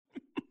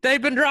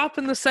They've been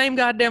dropping the same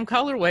goddamn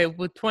colorway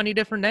with 20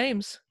 different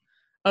names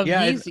of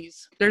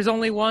Yeezys. There's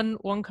only one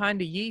kind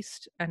of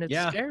yeast, and it's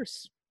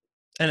scarce.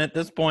 And at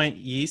this point,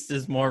 yeast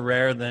is more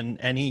rare than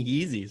any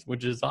Yeezys,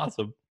 which is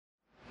awesome.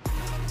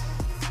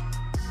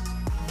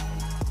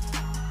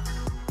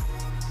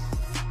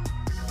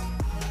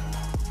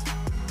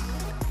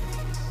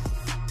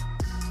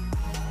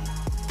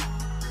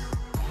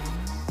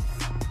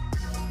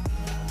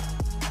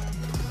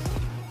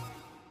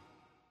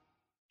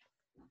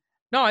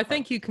 No, I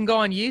think you can go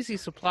on Yeezy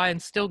Supply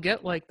and still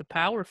get like the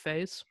Power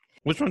Phase.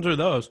 Which ones are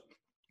those?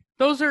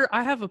 Those are,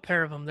 I have a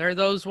pair of them. They're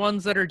those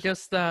ones that are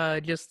just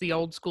the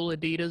old school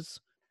Adidas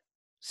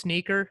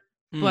sneaker,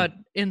 but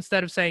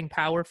instead of saying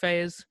Power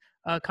Phase,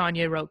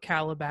 Kanye wrote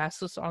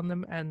Calabasas on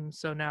them, and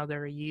so now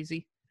they're a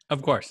Yeezy.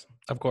 Of course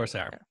they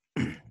are.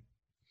 Yeah.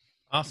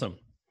 Awesome.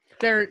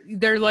 They're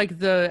like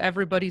the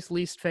everybody's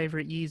least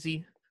favorite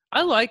Yeezy.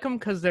 I like them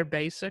because they're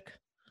basic.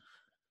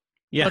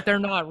 Yeah, but they're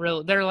not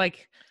real. They're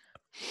like.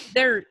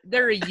 They're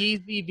a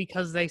Yeezy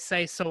because they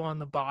say so on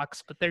the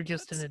box, but they're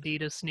just an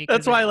Adidas sneaker.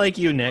 That's why I like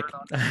you, Nick.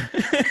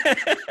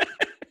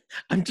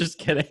 I'm just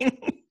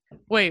kidding.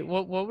 Wait,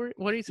 what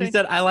are you saying? You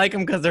said I like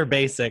them because they're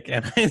basic,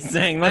 and I'm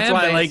saying that's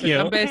why I like you.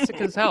 I'm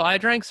basic as hell. I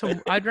drank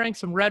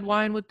some red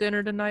wine with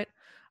dinner tonight.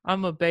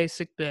 I'm a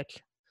basic bitch.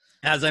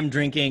 As I'm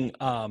drinking,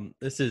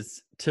 this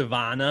is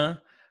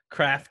Tavana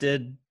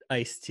crafted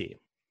iced tea.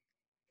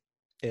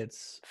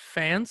 It's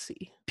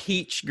fancy.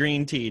 Peach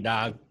green tea,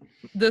 dog.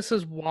 This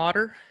is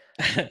water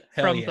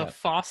from the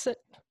faucet.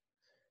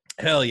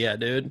 Hell yeah,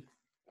 dude.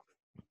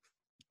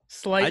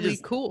 Slightly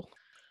cool.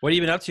 What have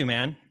you been up to,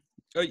 man?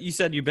 Oh, you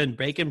said you've been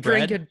baking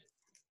bread?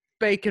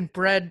 Baking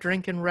bread,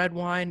 drinking red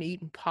wine,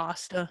 eating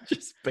pasta.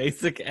 Just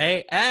basic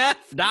AF,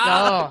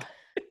 dog.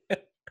 Oh.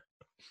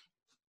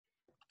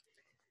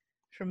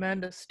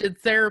 Tremendous. Did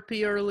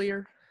therapy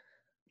earlier.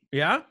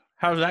 Yeah?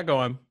 How's that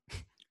going?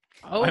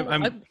 Oh,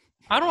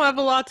 I don't have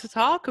a lot to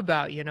talk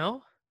about, you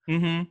know?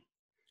 Mm-hmm.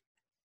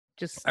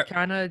 Just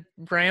kind of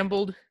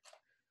rambled.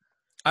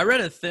 I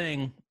read a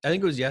thing, I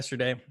think it was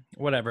yesterday,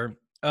 whatever,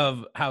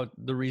 of how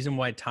the reason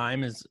why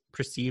time is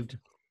perceived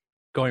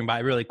going by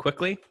really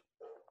quickly.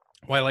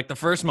 Why, like, the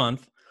first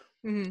month,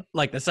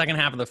 like, the second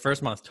half of the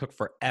first month took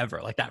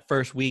forever. Like, that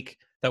first week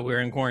that we were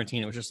in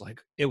quarantine, it was just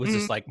like,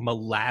 just like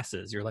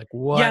molasses. You're like,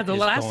 what? Yeah, the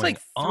last, like,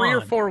 3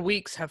 or 4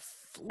 weeks have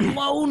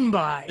flown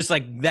by. Just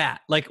like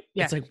that. Like,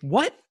 It's like,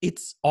 what?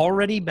 It's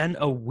already been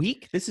a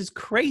week? This is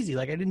crazy.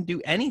 Like, I didn't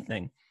do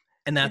anything.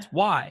 And that's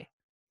why.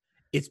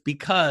 It's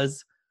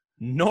because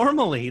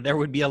normally there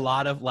would be a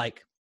lot of,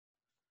 like,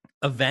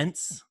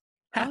 events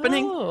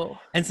happening. Oh.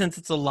 And since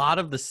it's a lot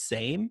of the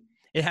same,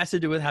 it has to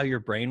do with how your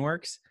brain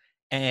works.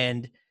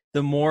 And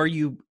the more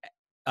you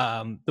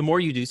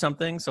do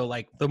something, so,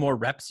 like, the more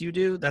reps you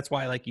do, that's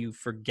why, like, you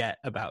forget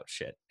about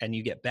shit and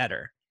you get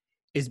better,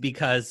 is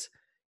because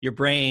your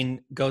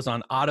brain goes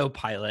on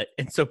autopilot.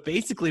 And so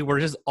basically we're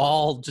just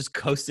all just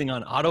coasting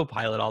on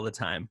autopilot all the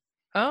time.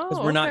 Oh,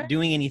 because we're not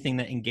doing anything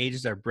that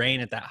engages our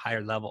brain at that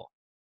higher level.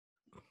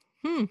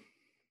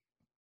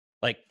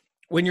 Like,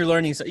 when you're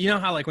learning, you know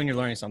how, like, when you're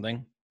learning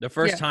something, the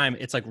first time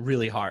it's, like,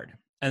 really hard.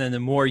 And then the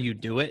more you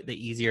do it, the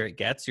easier it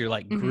gets. You're,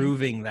 like,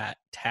 grooving that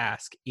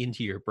task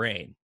into your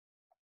brain.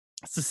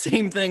 It's the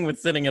same thing with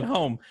sitting at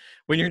home.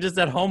 When you're just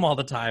at home all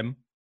the time,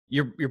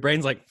 your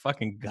brain's like,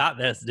 fucking got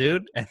this,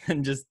 dude. And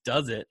then just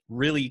does it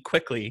really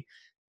quickly.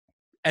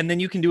 And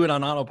then you can do it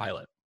on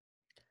autopilot.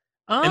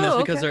 Oh, and that's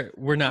because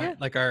we're not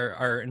like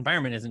our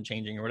environment isn't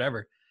changing or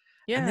whatever.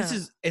 Yeah.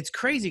 And it's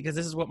crazy because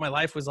this is what my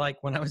life was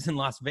like when I was in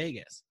Las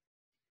Vegas.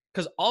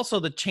 Because also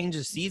the change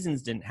of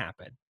seasons didn't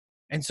happen.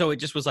 And so it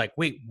just was like,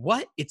 wait,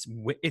 what? It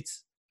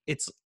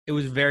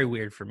was very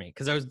weird for me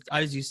because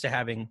I was used to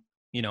having,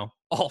 you know,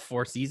 all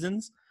 4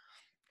 seasons.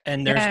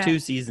 And there's 2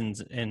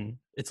 seasons, and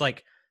it's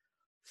like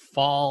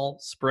fall,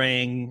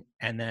 spring,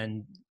 and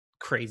then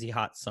crazy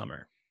hot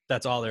summer.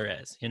 That's all there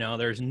is. You know,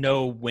 there's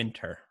no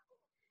winter.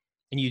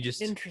 And you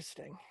just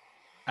interesting.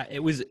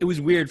 It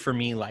was weird for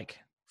me, like,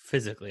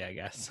 physically, I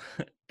guess.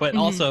 But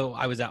also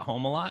I was at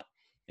home a lot,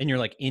 and you're,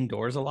 like,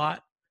 indoors a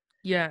lot.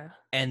 Yeah.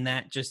 And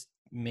that just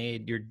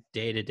made your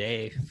day to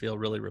day feel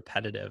really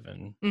repetitive.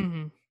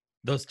 And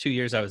those 2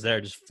 years I was there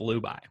just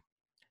flew by.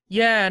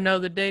 Yeah, no,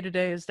 the day to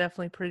day is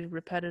definitely pretty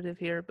repetitive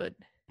here, but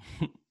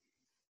I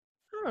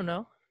don't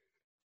know.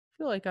 I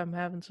feel like I'm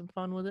having some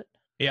fun with it.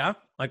 Yeah?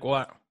 Like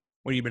what?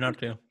 What have you been up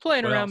to?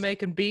 Playing around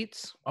making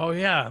beats. Oh,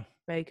 yeah.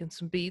 Making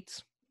some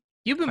beats.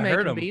 You've been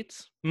making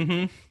beats.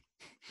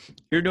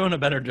 You're doing a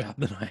better job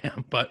than I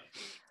am, but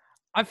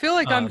I feel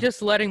like I'm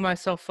just letting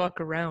myself fuck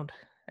around,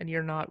 and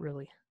you're not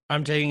really.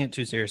 I'm taking it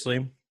too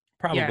seriously.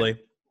 Probably. Yeah.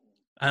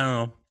 I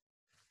don't know.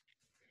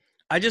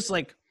 I just,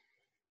 like,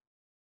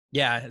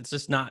 it's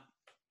just not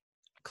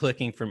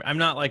clicking for me. I'm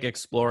not, like,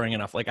 exploring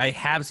enough. Like, I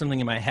have something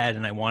in my head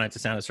and I want it to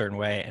sound a certain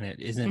way, and it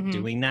isn't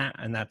doing that.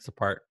 And that's the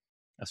part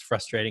that's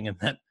frustrating, and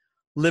that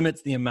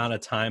limits the amount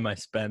of time I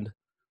spend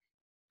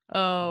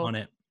on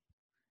it.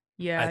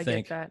 Yeah, I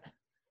get that.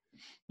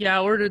 Yeah,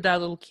 I ordered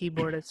that little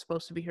keyboard. It's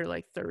supposed to be here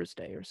like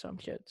Thursday or some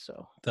shit.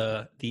 So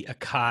The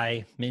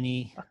Akai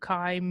Mini.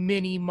 Akai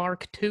Mini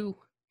Mark II.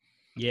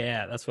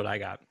 Yeah, that's what I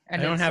got.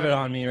 And I don't have it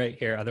on me right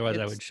here. Otherwise,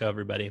 I would show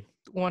everybody.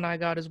 The one I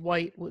got is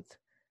white with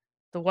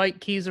the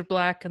white keys are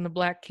black and the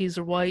black keys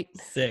are white.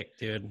 Sick,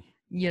 dude.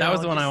 That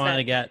was the one I wanted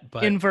to get.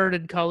 But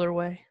inverted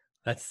colorway.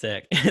 That's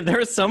sick. There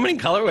were so many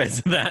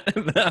colorways of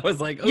that. I was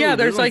like, yeah,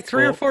 there's like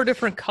 3 or 4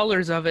 different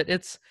colors of it.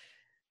 It's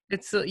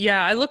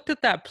yeah, I looked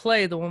at that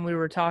Play, the one we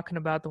were talking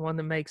about, the one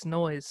that makes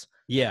noise.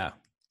 Yeah.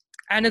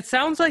 And it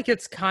sounds like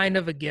it's kind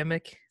of a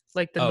gimmick,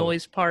 like the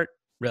noise part.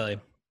 Really?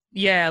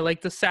 Yeah,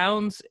 like the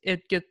sounds,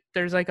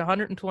 there's like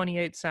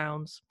 128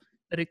 sounds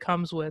that it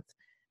comes with.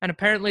 And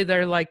apparently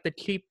they're like the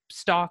cheap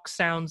stock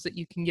sounds that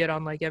you can get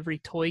on like every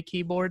toy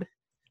keyboard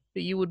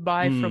that you would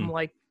buy from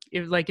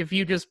if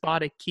you just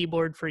bought a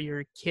keyboard for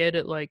your kid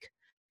at like,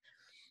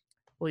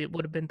 well, it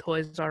would have been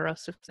Toys R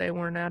Us if they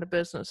weren't out of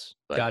business.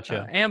 But,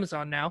 gotcha.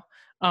 Amazon now.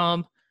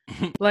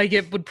 Like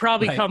it would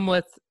probably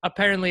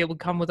apparently it would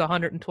come with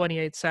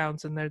 128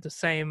 sounds, and they're the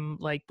same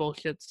like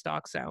bullshit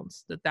stock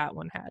sounds that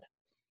one had.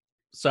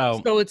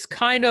 So it's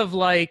kind of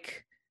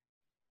like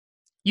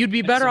you'd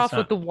be better off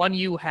with the one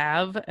you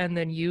have and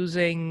then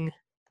using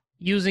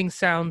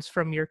sounds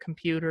from your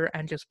computer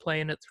and just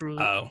playing it through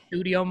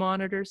studio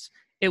monitors.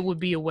 It would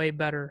be a way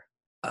better.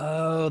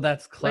 Oh,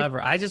 that's clever.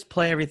 Like, I just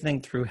play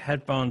everything through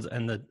headphones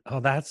and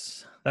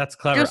that's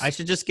clever. I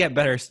should just get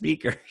better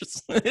speakers.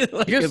 Just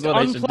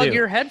unplug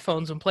your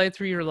headphones and play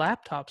through your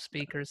laptop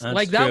speakers.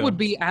 That would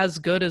be as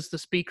good as the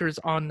speakers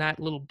on that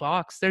little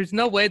box. There's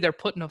no way they're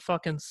putting a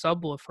fucking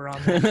subwoofer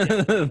on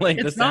that. Like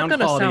it's not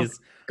going to sound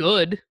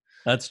good.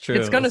 That's true.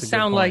 It's going to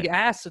sound like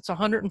ass. It's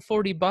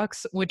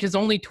 $140, which is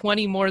only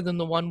 20 more than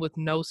the one with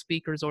no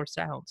speakers or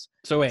sounds.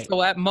 So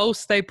at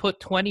most they put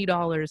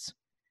 $20.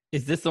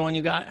 Is this the one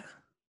you got?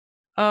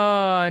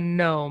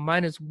 No,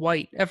 mine is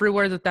white.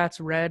 Everywhere that's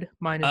red,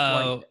 mine is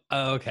white.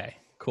 Oh, okay.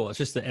 Cool. It's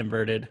just the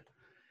inverted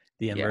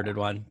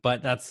one.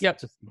 But that's just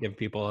to give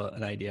people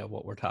an idea of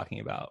what we're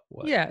talking about.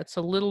 It's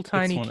a little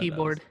tiny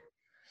keyboard.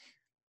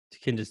 You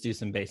can just do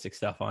some basic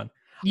stuff on.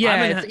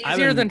 Yeah, it's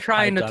easier than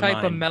trying to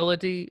type a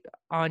melody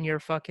on your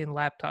fucking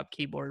laptop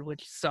keyboard,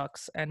 which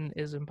sucks and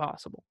is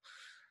impossible.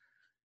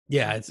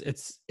 Yeah,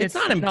 it's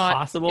not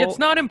impossible. It's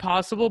not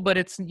impossible,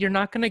 but you're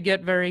not going to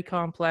get very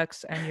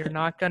complex, and you're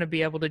not going to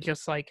be able to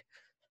just like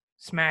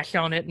smash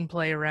on it and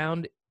play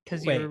around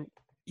because you're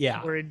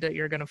worried that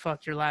you're going to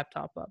fuck your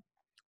laptop up.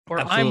 Or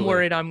I'm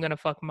worried I'm going to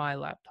fuck my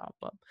laptop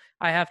up.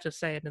 I have to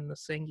say it in the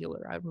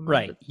singular. I remember.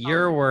 Right,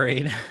 you're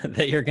worried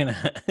that you're going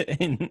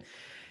to.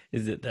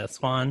 Is it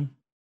this one?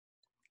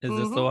 Is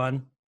this the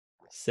one?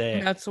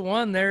 Sick. That's the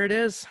one. There it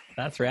is.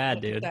 That's rad,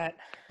 dude.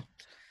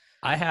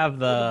 I have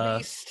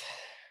the.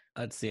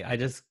 Let's see. I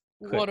just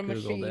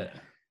Googled it.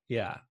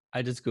 Yeah,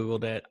 I just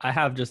Googled it. I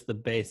have just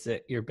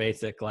your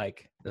basic,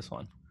 like this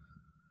one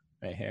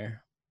right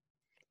here.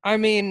 I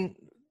mean,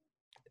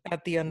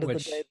 at the end of the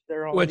day,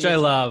 they're all. Which I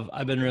love.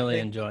 I've been really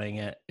enjoying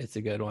it. It's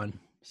a good one.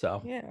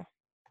 So.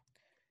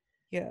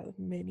 Yeah,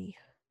 Mini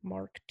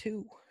Mark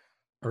II.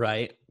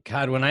 Right.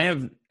 God, when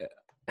I've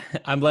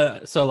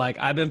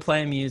been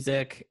playing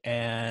music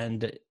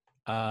and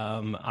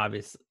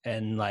obviously,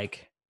 and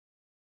like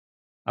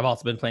I've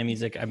also been playing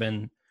music. I've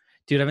been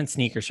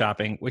sneaker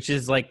shopping, which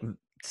is like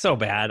so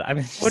bad.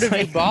 What have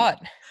you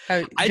bought?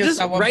 Just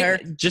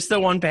the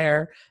one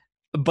pair,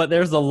 but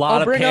there's a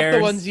lot of pairs. Bring up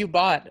the ones you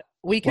bought.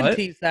 We can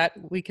tease that.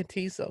 We can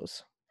tease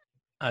those.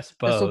 I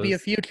suppose this will be a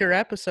future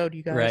episode,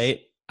 you guys.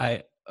 Right?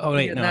 I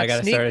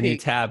gotta start a new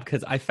tab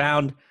because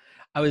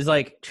I was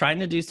like trying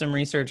to do some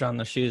research on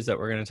the shoes that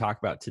we're going to talk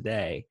about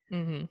today.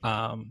 Mm-hmm.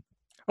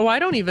 I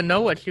don't even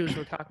know what shoes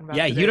we're talking about.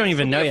 Yeah, today. You don't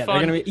even know yet.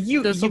 They're going to be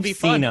you've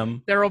seen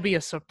them. There will be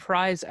a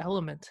surprise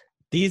element.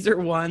 These are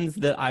ones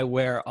that I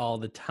wear all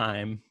the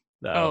time,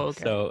 though. Oh,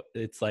 okay. So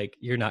it's like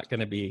you're not going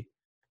to be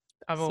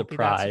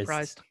surprised.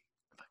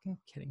 Fucking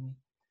kidding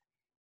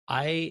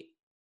me.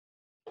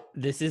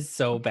 This is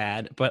so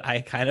bad, but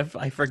I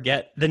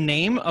forget the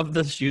name of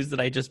the shoes that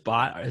I just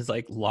bought is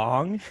like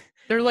long.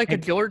 They're like a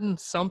Jordan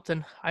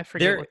something. I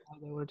forget what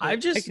they were.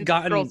 I've just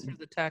gotten through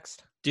the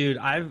text. Dude,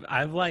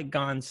 I've like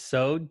gone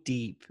so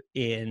deep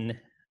in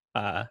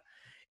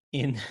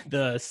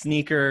the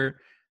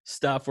sneaker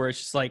stuff where it's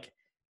just like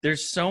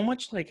there's so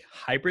much like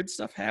hybrid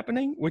stuff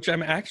happening, which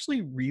I'm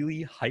actually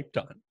really hyped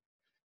on.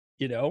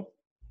 You know?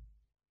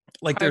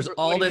 Like there's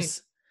all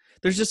this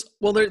there's just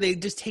they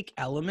just take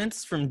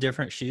elements from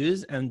different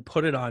shoes and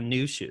put it on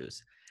new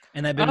shoes.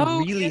 And I've been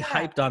really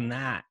hyped on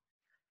that.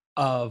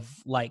 Of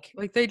like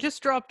they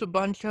just dropped a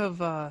bunch of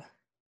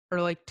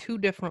or like 2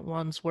 different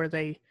ones where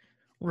they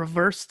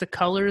reversed the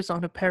colors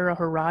on a pair of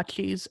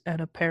Hirachis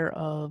and a pair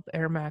of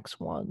Air Max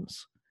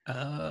 1s.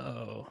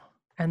 Oh.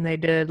 And they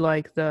did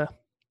like the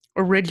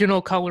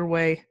original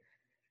colorway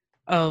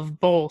of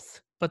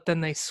both, but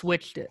then they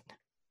switched it.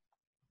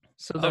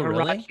 So the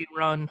Hirachi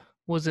run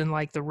was in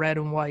like the red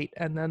and white,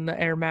 and then the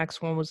Air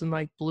Max 1 was in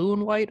like blue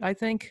and white, I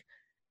think.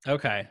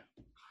 Okay.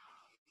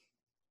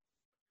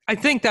 I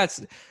think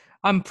that's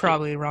I'm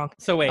probably wrong.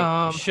 So wait,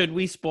 should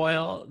we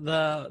spoil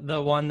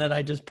the one that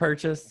I just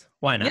purchased?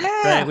 Why not?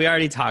 Yeah. Right? We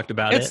already talked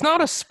about it. It's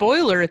not a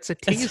spoiler. It's a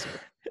teaser.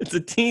 It's a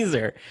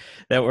teaser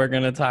that we're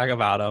going to talk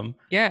about them.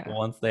 Yeah.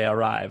 Once they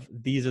arrive.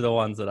 These are the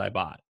ones that I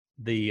bought.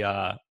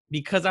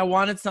 Because I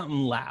wanted something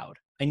loud.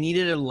 I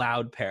needed a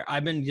loud pair.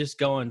 I've been just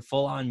going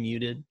full on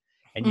muted,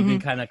 and you've been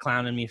kind of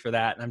clowning me for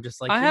that. And I'm just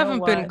like, I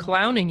haven't been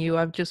clowning you.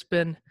 I've just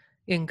been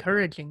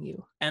encouraging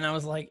you. And I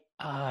was like,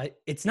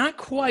 it's not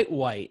quite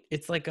white.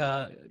 It's like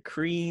a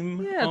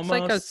cream. Yeah, it's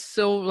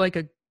like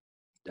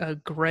a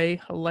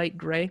gray, a light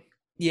gray.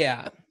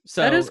 Yeah.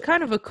 So that is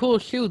kind of a cool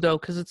shoe though,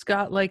 because it's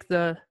got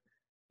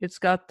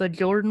the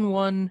Jordan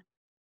 1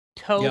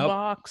 toe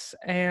box,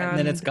 and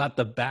then it's got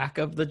the back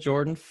of the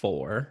Jordan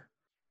 4.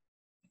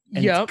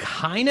 And it's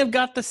kind of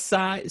got the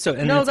size. So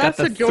no, that's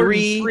got the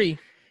Jordan 3.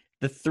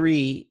 The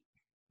 3,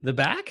 the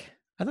back?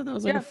 I thought that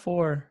was like a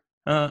 4.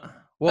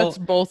 Well, that's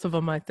both of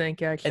them, I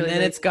think, actually. And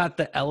then it's got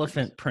the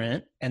elephant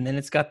print, and then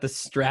it's got the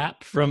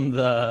strap from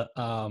the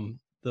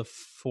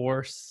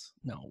Force.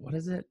 No, what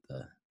is it?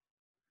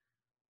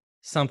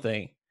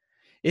 Something.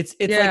 It's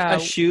like a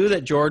shoe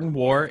that Jordan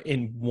wore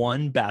in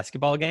one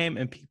basketball game,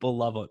 and people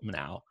love it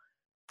now.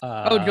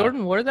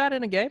 Jordan wore that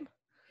in a game?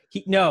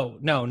 No,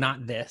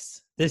 not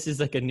this. This is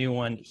like a new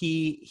one.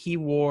 He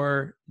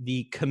wore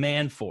the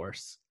Command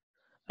Force.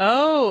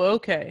 Oh,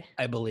 okay.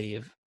 I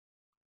believe.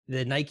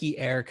 The Nike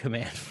Air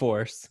Command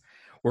Force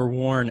were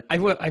worn.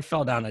 I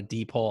fell down a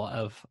deep hole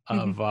of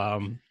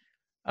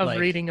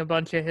reading a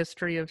bunch of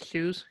history of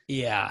shoes.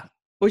 Yeah,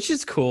 which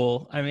is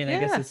cool. I mean, I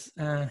guess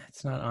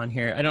it's not on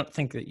here. I don't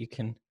think that you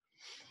can,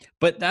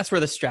 but that's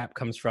where the strap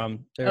comes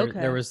from.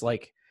 There was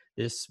like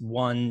this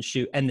one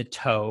shoe, and the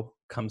toe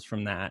comes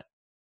from that.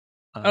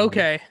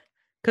 Okay,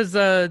 because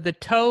the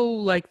toe,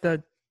 like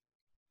the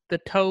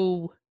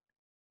toe,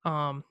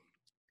 the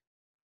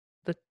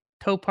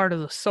toe part of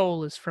the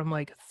sole is from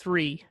like a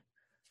 3.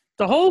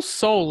 The whole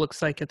sole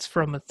looks like it's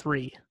from a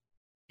 3.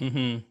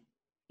 Mm-hmm.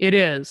 It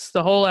is.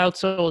 The whole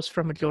outsole is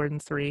from a Jordan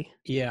 3.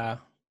 Yeah.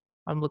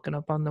 I'm looking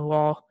up on the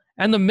wall.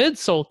 And the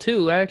midsole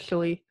too,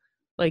 actually.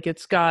 Like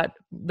it's got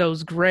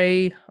those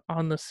gray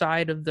on the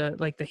side of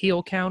the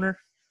heel counter.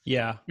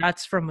 Yeah.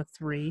 That's from a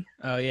 3.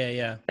 Oh,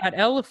 yeah. That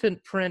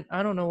elephant print,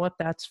 I don't know what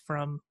that's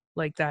from,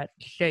 like that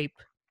shape.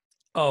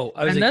 Oh,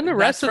 and then the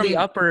rest of the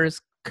upper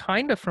is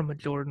kind of from a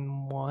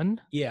Jordan 1.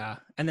 Yeah.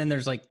 And then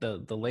there's like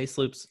the lace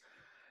loops.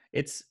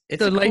 It's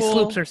the lace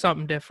loops are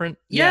something different.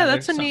 Yeah,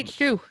 that's a neat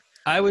shoe.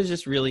 I was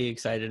just really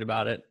excited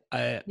about it.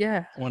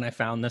 When I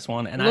found this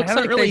one, and I haven't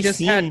like really they just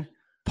seen had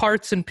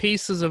parts and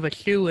pieces of a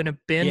shoe in a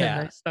bin,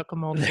 and they stuck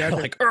them all together.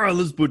 Like,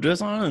 let's put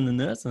this on and then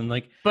this, and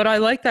like. But I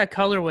like that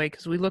colorway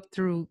because we looked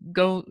through.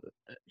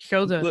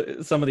 Show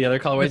some of the other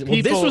colorways.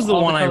 Well, this was the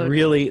one I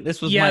really.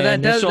 This was my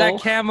initial.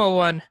 That camo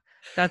one.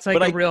 That's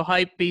like a real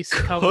hype beast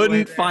colorway.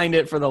 Couldn't find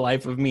it for the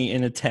life of me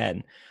in a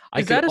 10.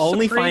 I could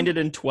only find it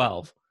in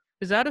 12.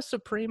 Is that a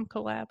Supreme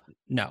collab?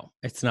 No,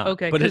 it's not.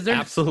 Okay, but it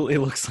absolutely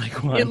looks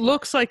like one. It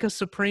looks like a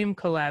Supreme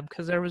collab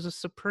because there was a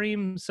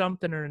Supreme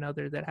something or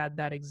another that had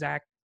that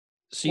exact.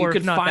 So you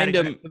could find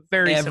them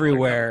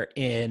everywhere.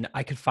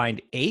 I could find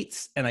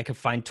 8s and I could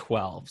find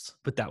 12s,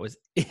 but that was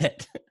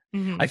it.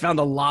 Mm-hmm. I found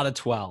a lot of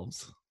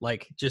 12s,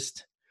 like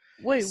just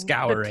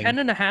scouring. The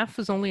 10.5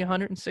 is only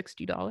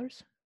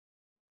 $160.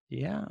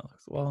 Yeah.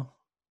 Well.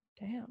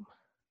 Damn.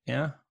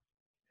 Yeah.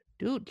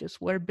 Dude, just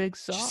wear big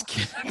socks.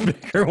 Just get a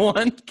bigger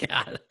one.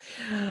 God,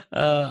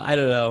 I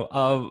don't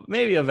know.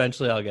 Maybe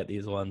eventually I'll get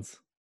these ones.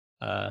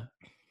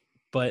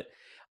 But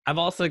I've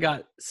also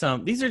got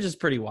some. These are just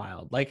pretty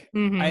wild. Like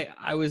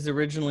I was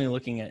originally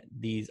looking at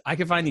these. I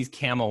could find these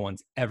camo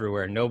ones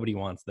everywhere. Nobody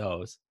wants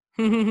those.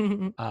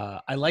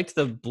 I liked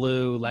the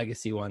blue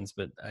Legacy ones,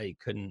 but I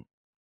couldn't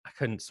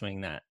swing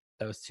that.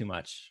 That was too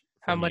much.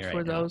 How much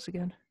were those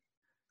again?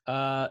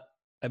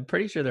 I'm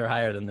pretty sure they're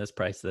higher than this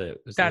price that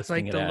it was. That's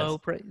like the low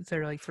price.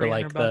 They're like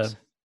 $300. The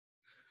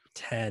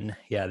 10.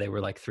 Yeah, they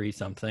were like 3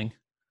 something.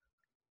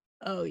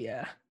 Oh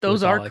yeah,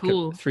 those are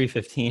cool.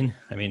 315.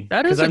 I mean,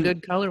 that is a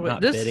good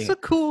colorway. This is a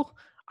cool.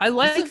 I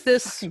like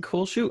this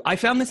cool shoe. I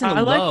found this in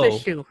a low. I like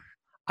this shoe.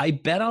 I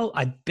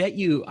bet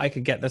you I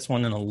could get this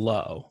one in a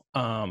low.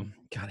 God,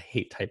 I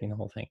hate typing the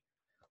whole thing.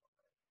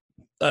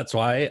 That's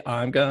why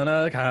I'm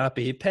gonna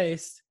copy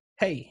paste.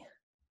 Hey,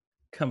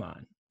 come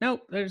on.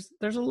 Nope, there's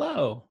a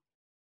low.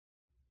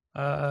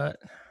 I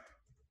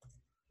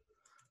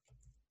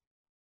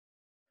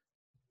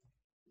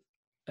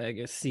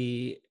guess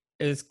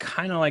it's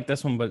kind of like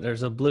this one, but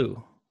there's a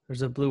blue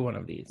one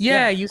of these.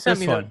 Yeah, you sent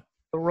me the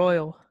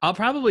royal. I'll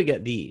probably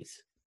get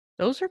these.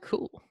 Those are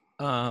cool.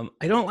 I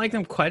don't like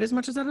them quite as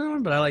much as that other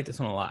one, but I like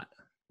this one a lot.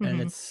 And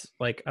it's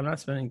like I'm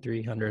not spending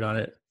 $300 on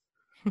it.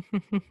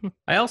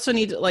 I also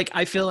need to,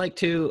 I feel like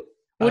too.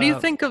 What do you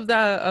think of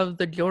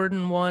the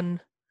Jordan 1?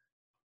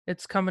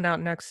 It's coming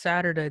out next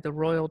Saturday, the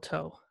Royal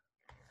Toe.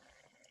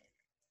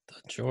 The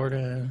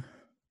Jordan.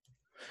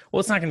 Well,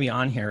 it's not going to be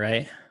on here,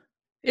 right?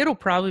 It'll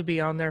probably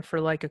be on there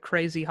for like a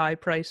crazy high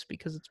price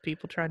because it's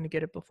people trying to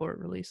get it before it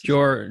releases.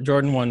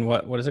 Jordan 1,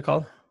 what is it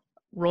called?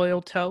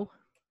 Royal Toe.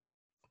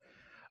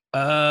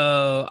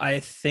 Oh,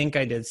 I think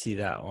I did see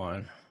that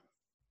one.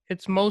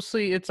 It's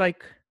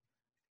like.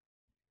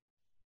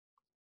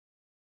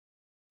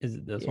 Is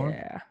it this one?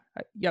 Yeah.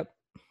 Yep.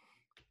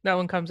 That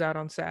one comes out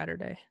on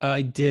Saturday.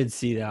 I did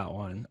see that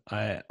one.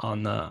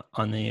 On the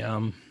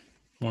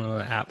one of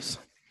the apps.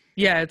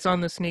 Yeah, it's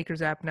on the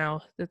Sneakers app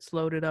now. It's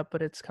loaded up,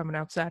 but it's coming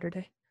out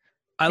Saturday.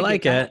 I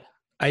like it.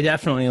 I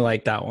definitely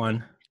like that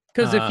one.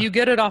 Because if you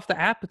get it off the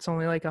app, it's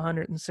only like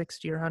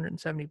 160 or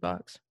 170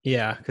 bucks.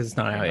 Yeah, because it's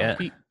not out yet.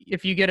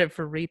 If you get it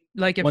for if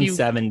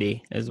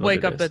 170 is what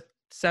wake up at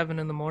 7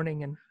 in the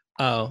morning and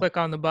click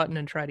on the button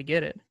and try to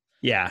get it.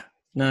 Yeah,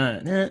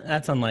 no,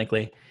 that's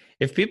unlikely.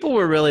 If people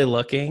were really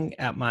looking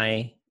at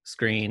my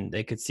screen,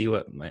 they could see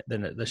what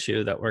the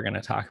shoe that we're going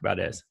to talk about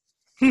is.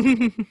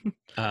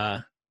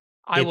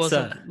 I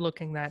wasn't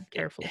looking that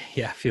carefully.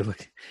 Yeah, if you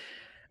look.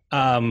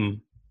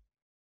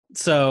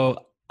 So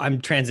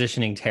I'm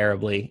transitioning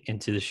terribly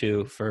into the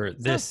shoe for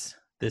this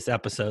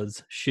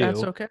episode's shoe.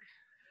 That's okay.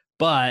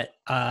 But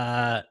we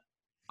are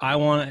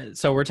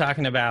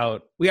talking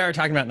about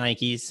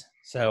Nikes.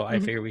 So I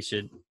figure we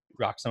should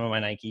rock some of my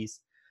Nikes.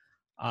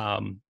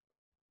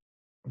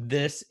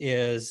 This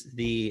is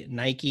the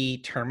Nike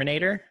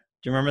Terminator. Do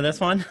you remember this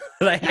one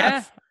that I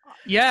have?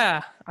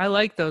 Yeah, I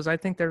like those. I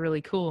think they're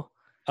really cool.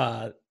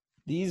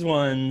 These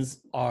ones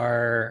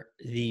are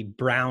the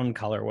brown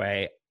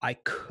colorway. I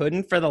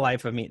couldn't for the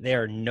life of me. They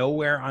are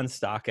nowhere on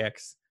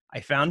StockX. I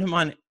found them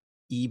on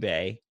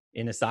eBay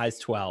in a size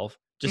 12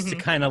 just to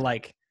kind of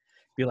like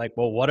be like,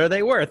 well, what are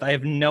they worth? I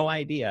have no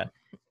idea.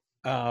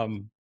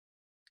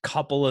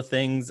 Couple of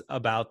things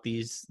about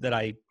these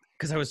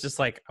because I was just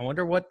like, I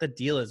wonder what the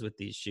deal is with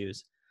these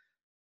shoes.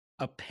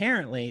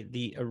 Apparently,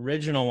 the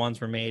original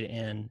ones were made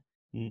in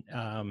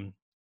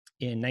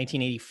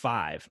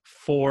 1985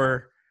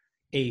 for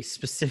a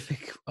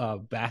specific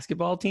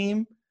basketball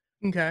team.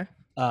 Okay.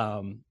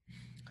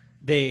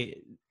 They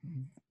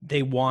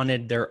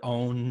wanted their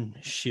own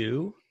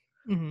shoe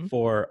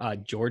for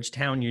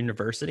Georgetown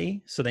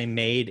University, so they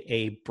made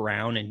a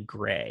brown and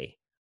gray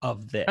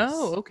of this.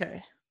 Oh,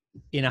 okay.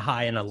 In a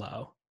high and a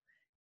low,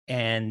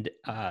 and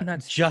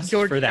that's just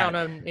Georgetown for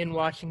that in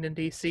Washington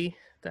D.C.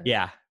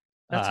 That's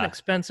an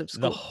expensive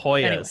school. The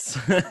Hoyas.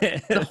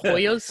 Anyway, the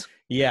Hoyas.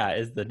 Yeah,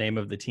 is the name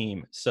of the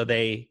team. So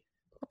they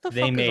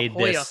made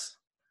this.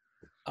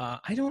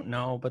 I don't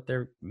know, but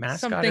their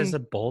mascot is a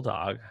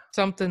bulldog.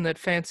 Something that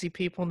fancy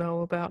people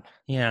know about.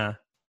 Yeah,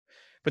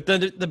 but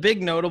the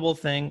big notable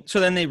thing.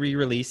 So then they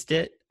re-released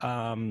it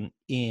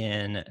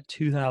in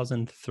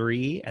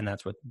 2003, and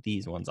that's what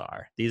these ones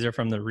are. These are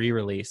from the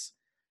re-release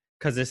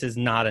because this is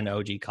not an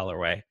OG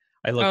colorway.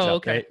 I looked up.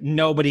 Okay.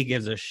 Nobody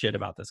gives a shit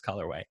about this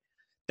colorway.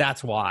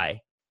 That's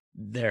why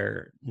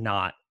they're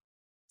not.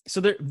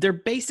 So they're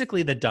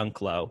basically the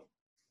Dunk Low,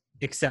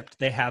 except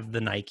they have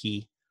the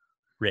Nike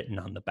written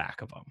on the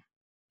back of them,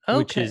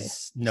 which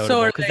is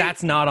notable because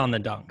that's not on the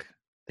Dunk.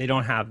 They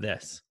don't have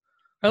this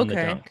on the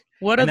Dunk.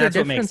 What other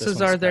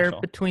differences are there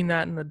between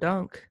that and the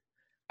Dunk?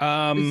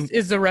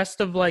 Is the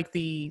rest of like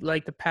the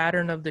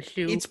pattern of the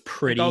shoe? It's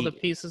pretty. All the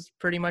pieces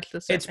pretty much the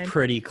same. It's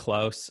pretty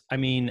close. I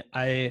mean,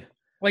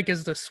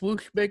 is the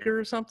swoosh bigger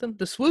or something?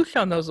 The swoosh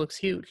on those looks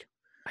huge.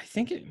 I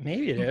think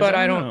maybe it is, but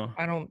I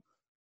don't.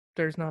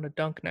 There's not a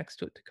Dunk next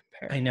to it to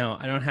compare. I know.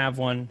 I don't have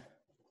one.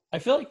 I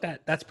feel like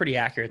that's pretty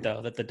accurate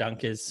though. That the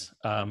Dunk is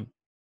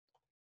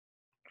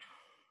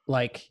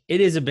like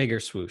it is a bigger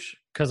swoosh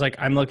because like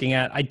I'm looking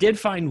at. I did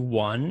find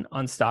one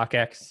on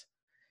StockX,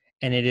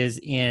 and it is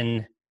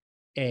in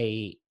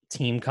a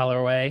team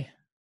colorway.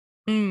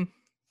 And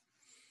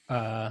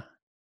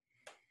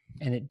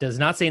it does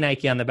not say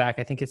Nike on the back.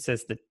 I think it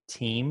says the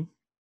team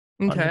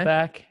on the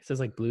back. It says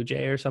like Blue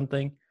Jay or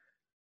something.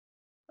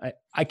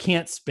 I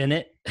can't spin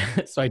it,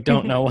 so I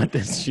don't know what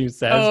this shoe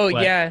says. Oh,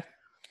 yeah.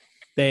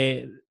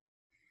 There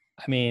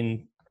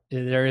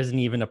isn't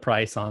even a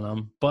price on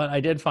them, but I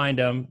did find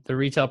them. The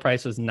retail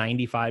price was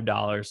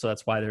 $95, so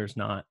that's why there's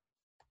not.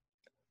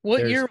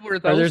 What year were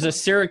those? There's a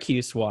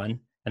Syracuse one,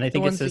 and I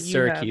think it says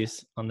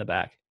Syracuse on the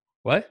back.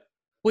 What?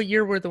 What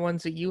year were the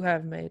ones that you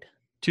have made?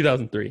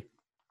 2003.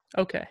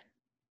 Okay.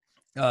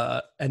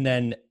 And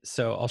then,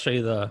 so I'll show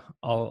you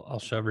I'll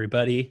show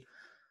everybody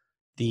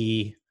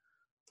the,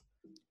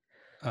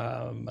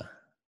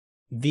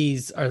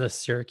 these are the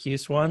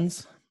Syracuse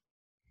ones.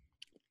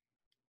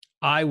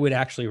 I would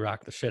actually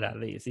rock the shit out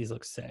of these. These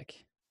look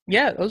sick.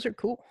 Yeah, those are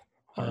cool.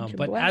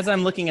 But as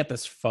I'm looking at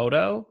this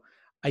photo,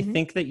 I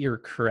think that you're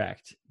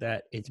correct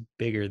that it's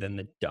bigger than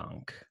the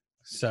Dunk.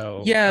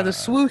 So yeah, the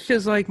swoosh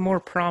is like more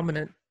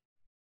prominent.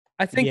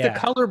 I think the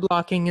color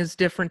blocking is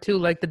different too.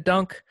 Like the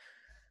Dunk,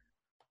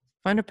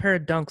 find a pair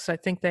of Dunks. I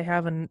think they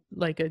have a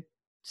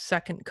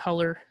second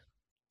color,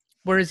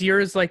 whereas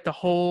yours like the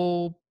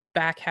whole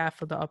back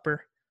half of the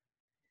upper.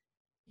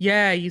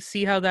 Yeah, you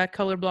see how that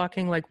color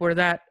blocking, like where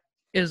that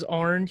is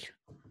orange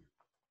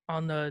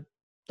on the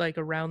like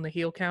around the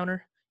heel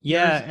counter.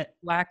 Yeah, there's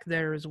black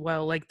there as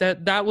well. Like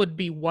that would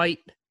be white.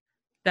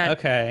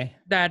 That thing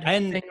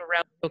around the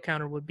heel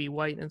counter would be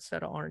white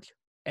instead of orange.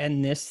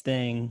 And this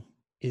thing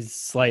is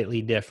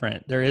slightly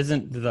different. There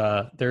isn't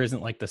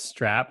like the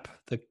strap,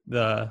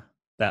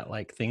 that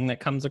like thing that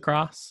comes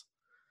across.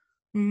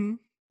 The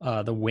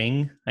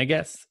wing, I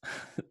guess.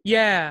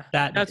 Yeah,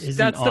 That isn't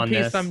that's the on piece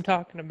this. I'm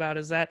talking about.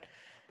 Is that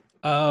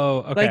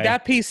okay. Like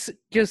that piece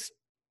just?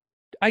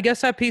 I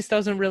guess that piece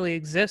doesn't really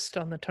exist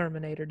on the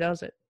Terminator,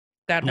 does it?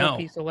 That whole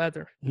piece of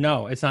leather.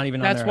 No, it's not even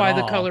on there. That's why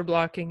the color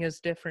blocking is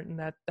different,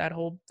 and that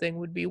whole thing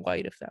would be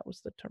white if that was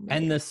the Terminator.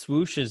 And the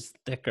swoosh is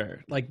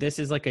thicker. Like this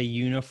is like a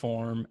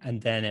uniform,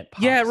 and then it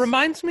pops. Yeah, it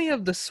reminds me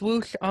of the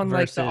swoosh on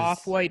like the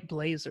off-white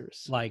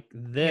Blazers. Like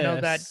this, you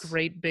know, that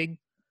great big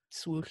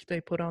swoosh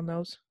they put on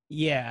those.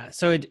 Yeah.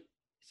 So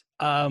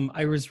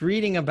I was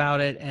reading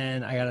about it,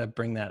 and I gotta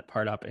bring that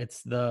part up.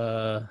 It's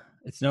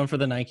known for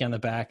the Nike on the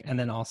back, and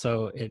then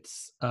also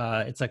it's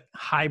a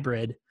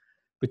hybrid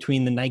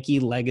between the Nike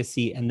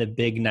Legacy and the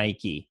Big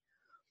Nike.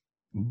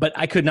 But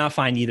I could not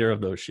find either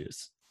of those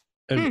shoes.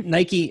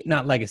 Nike,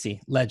 not Legacy,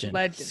 Legend.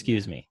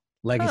 Excuse me,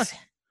 Legacy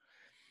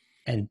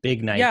and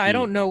Big Nike. Yeah, I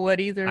don't know what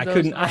either. I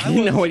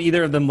didn't know what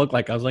either of them looked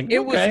like. I was like, it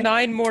was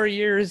 9 more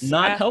years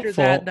not after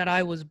helpful. that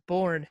I was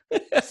born.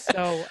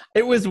 So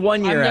it was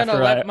 1 year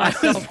after I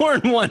was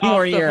born. 1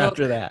 more year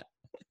after that.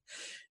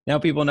 Now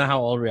people know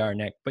how old we are,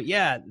 Nick. But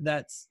yeah,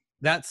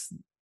 that's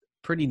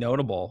pretty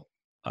notable.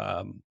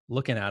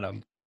 Looking at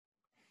them,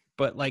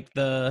 but like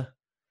the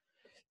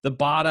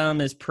bottom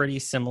is pretty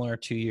similar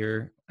to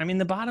your. I mean,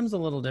 the bottom's a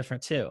little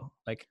different too.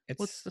 Like,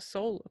 what's the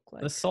sole look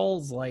like? The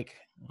sole's like,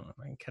 I don't know if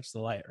I can catch the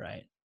light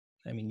right.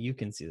 I mean, you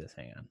can see this.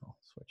 Hang on, I'll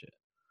switch it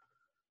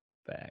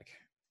back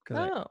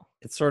because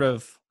it's sort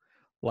of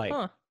like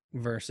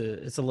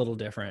versus. It's a little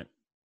different.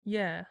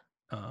 Yeah.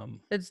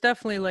 It's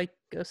definitely like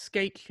a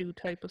skate shoe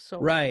type of sole.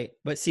 Right,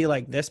 but see,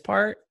 like this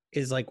part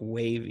is like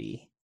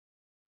wavy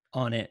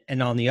on it,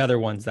 and on the other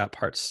ones, that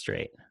part's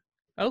straight.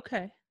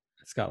 Okay.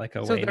 It's got like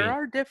a so wavy. there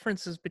are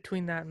differences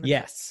between that and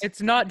yes.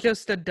 It's not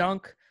just a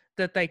Dunk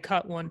that they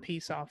cut one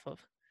piece off of.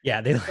 Yeah,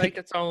 they like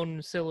its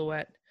own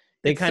silhouette.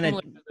 They kind of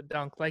the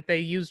Dunk, like they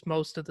used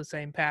most of the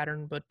same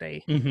pattern, but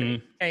they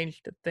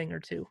changed a thing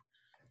or two.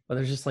 But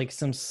there's just like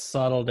some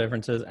subtle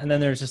differences, and then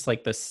there's just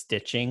like the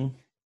stitching.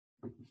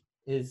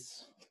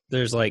 There's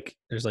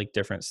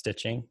different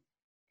stitching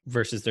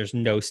versus there's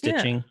no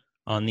stitching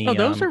on the. Oh,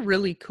 those are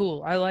really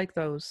cool. I like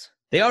those.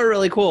 They are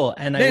really cool,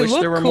 and I wish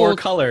there were more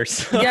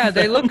colors. Yeah,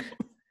 they look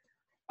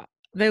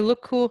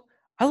cool.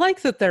 I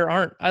like that there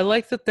aren't. I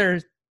like that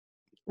they're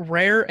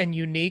rare and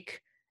unique,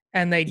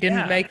 and they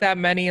didn't make that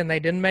many, and they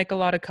didn't make a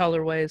lot of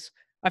colorways.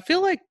 I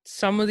feel like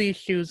some of these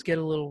shoes get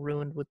a little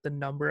ruined with the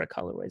number of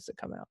colorways that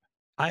come out.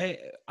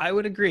 I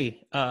would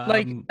agree.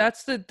 Like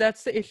that's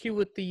the issue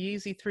with the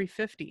Yeezy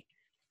 350.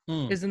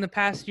 Is in the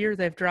past year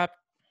they've dropped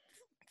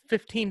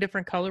 15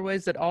 different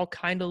colorways that all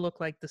kind of look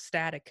like the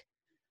Static.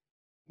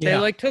 They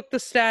like took the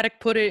Static,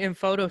 put it in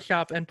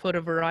Photoshop, and put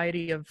a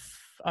variety of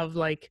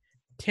like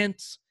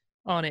tints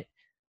on it,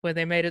 where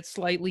they made it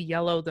slightly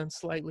yellow, then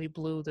slightly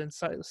blue, then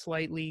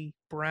slightly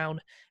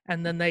brown,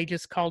 and then they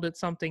just called it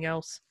something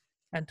else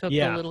and took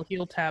the little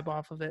heel tab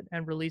off of it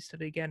and released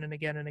it again and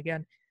again and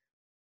again.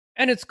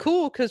 And it's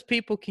cool because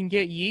people can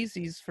get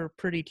Yeezys for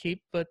pretty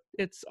cheap, but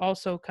it's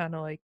also kind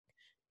of like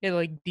it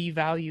like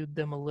devalued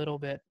them a little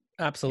bit.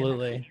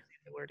 Absolutely.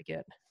 Where to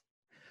get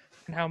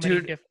and how many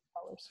different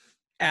colors.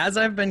 As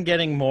I've been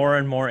getting more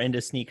and more into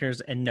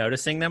sneakers and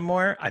noticing them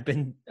more,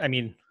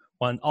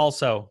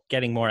 also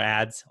getting more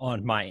ads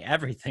on my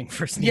everything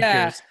for sneakers.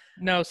 Yeah,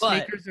 no,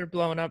 sneakers are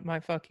blowing up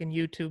my fucking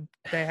YouTube.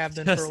 They have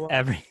been for a while.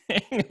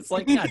 Everything. It's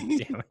like, God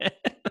damn it.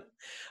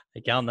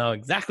 Like, y'all know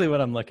exactly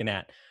what I'm looking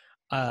at.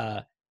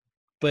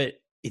 But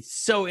it's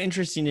so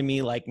interesting to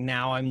me. Like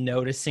now I'm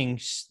noticing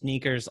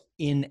sneakers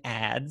in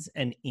ads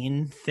and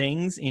in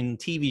things, in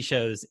TV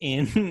shows,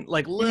 in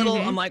like little,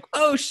 I'm like,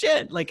 oh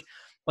shit. Like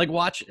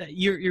watch,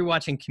 you're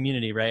watching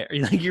Community, right? Or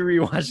like you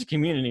rewatched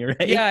Community,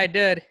 right? Yeah, I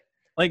did.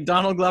 Like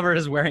Donald Glover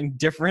is wearing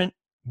different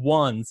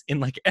ones in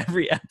like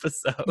every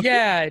episode.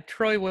 Yeah,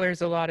 Troy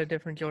wears a lot of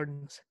different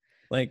Jordans.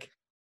 Like,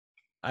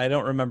 I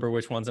don't remember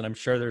which ones, and I'm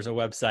sure there's a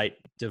website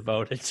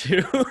devoted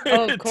to.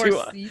 Oh, of course,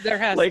 there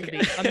has to be.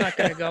 I'm not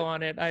gonna go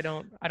on it. I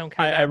don't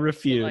care. I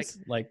refuse.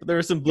 Like, there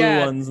were some blue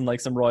ones and like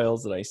some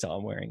Royals that I saw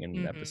him wearing in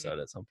an episode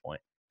at some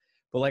point.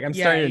 But like, I'm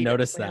starting to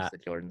notice that. The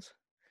Jordans.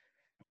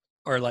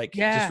 Or like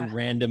just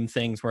random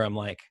things where I'm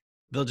like,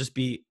 there'll just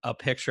be a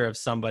picture of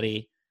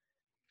somebody,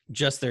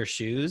 just their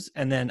shoes,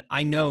 and then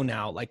I know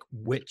now like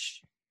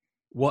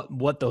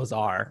what those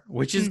are,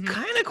 which is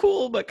kind of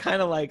cool, but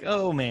kind of like,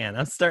 oh man,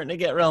 I'm starting to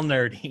get real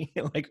nerdy.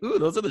 Like, ooh,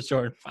 those are the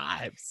Jordan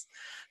 5s.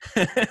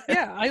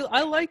 Yeah,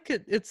 I like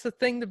it. It's a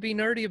thing to be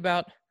nerdy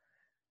about.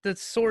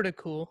 That's sort of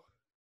cool.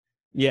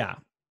 Yeah,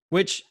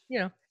 which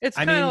it's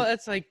kind of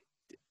it's like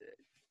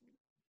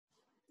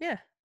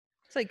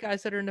it's like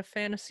guys that are into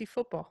fantasy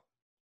football.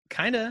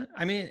 Kind of.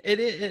 I mean, it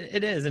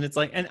is, and it's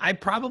like, and I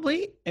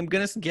probably am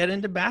gonna get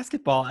into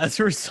basketball as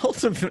a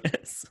result of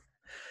this.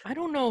 I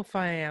don't know if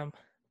I am.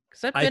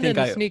 Because I've been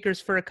into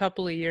sneakers for a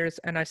couple of years,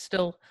 and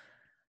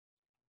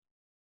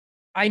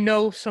I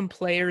know some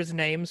players'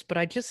 names, but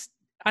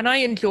and I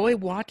enjoy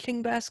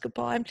watching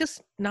basketball. I'm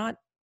just not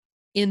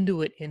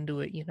into it,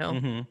 you know?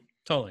 Mm-hmm.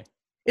 Totally.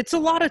 It's a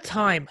lot of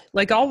time.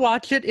 Like, I'll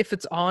watch it if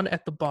it's on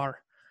at the bar.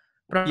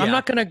 But I'm Yeah.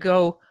 not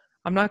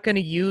going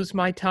to use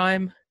my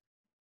time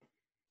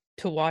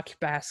to watch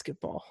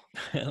basketball.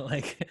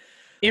 like,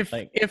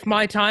 If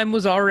my time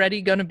was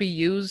already going to be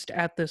used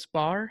at this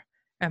bar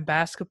and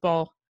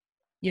basketball,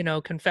 you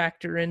know, can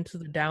factor into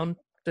the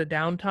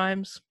down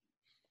times,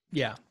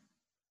 yeah.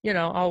 you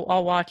know,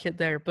 I'll watch it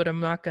there, but I'm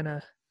not going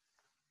to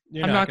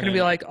You're I'm not going to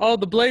be like, "Oh,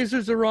 the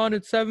Blazers are on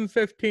at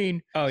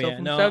 7:15." Oh, So yeah.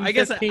 from No,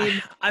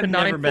 7:15 I've to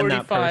never been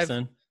that 9:45,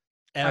 person.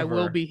 Ever. I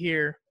will be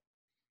here.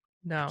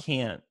 No. I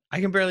can't.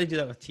 I can barely do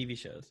that with TV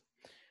shows.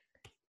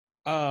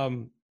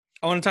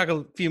 I want to talk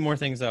a few more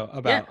things though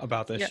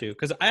about this shoe,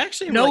 because I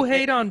actually no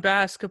hate on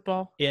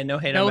basketball. Yeah, no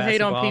hate no on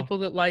basketball. No hate on people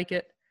that like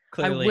it.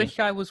 Clearly. I wish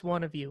I was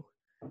one of you.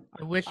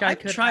 I wish I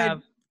could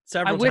have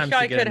several times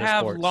to get into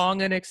have sports.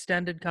 long and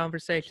extended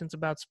conversations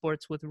about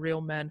sports with real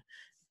men,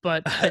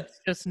 but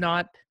it's just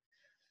not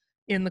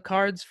in the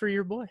cards for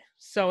your boy.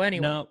 So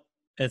anyway. No,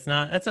 it's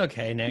not. That's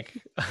okay, Nick.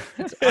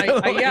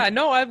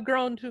 I've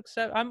grown to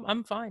accept.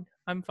 I'm fine.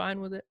 I'm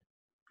fine with it.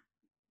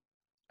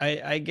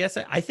 I guess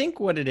I think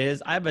what it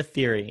is, I have a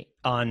theory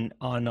on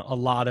a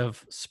lot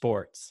of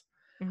sports.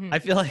 Mm-hmm. I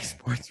feel like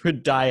sports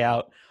would die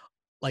out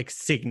like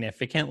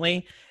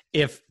significantly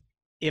if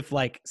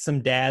like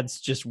some dads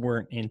just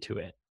weren't into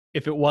it.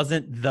 If it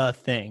wasn't the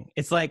thing.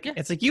 It's like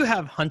you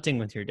have hunting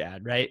with your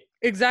dad, right?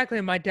 Exactly.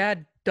 My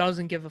dad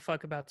doesn't give a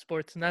fuck about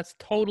sports, and that's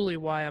totally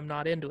why I'm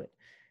not into it.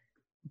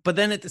 But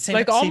then at the same time,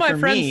 like all my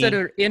friends that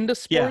are into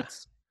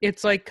sports,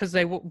 it's like because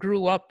they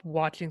grew up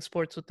watching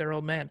sports with their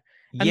old man.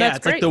 And that's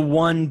it's great. Like the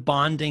one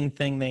bonding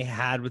thing they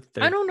had with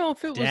their I don't know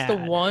if it was the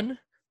one,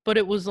 but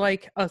it was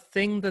like a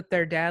thing that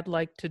their dad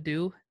liked to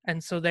do,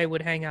 and so they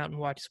would hang out and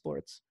watch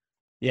sports.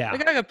 Yeah.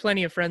 Like I got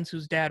plenty of friends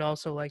whose dad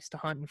also likes to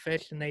hunt and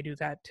fish, and they do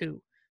that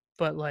too.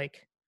 But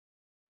like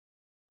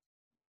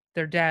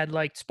their dad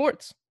liked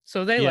sports,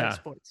 so they liked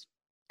sports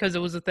because it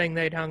was a thing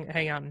they'd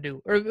hang out and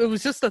do. Or it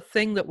was just a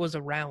thing that was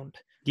around.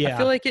 Yeah. I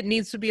feel like it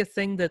needs to be a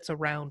thing that's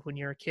around when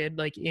you're a kid,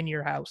 like in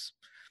your house.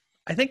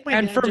 I think my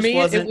dad just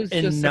wasn't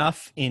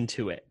enough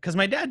into it, because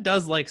my dad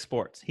does like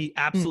sports. He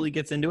absolutely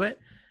gets into it,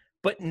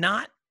 but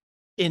not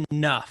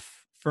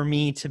enough for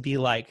me to be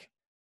like,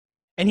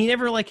 and he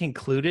never like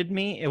included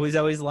me. It was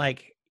always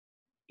like,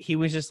 he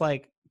was just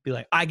like, be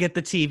like, I get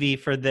the TV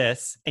for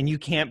this and you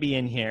can't be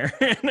in here.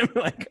 And I'm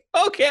like,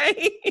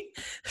 okay.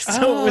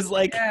 So it was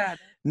like,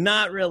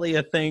 not really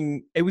a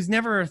thing. It was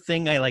never a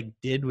thing I like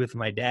did with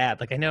my dad.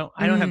 Like I don't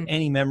have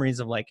any memories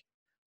of like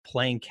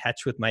playing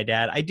catch with my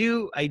dad. I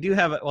do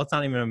have it's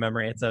not even a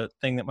memory. It's a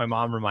thing that my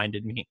mom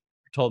reminded me,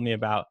 told me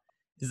about,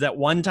 is that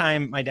one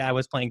time my dad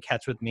was playing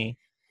catch with me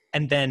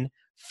and then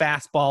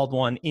fastballed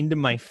one into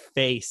my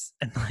face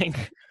and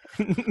like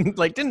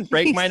like didn't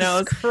break my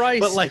nose,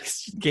 but like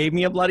gave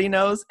me a bloody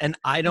nose. And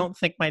I don't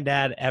think my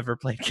dad ever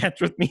played catch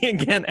with me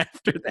again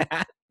after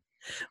that.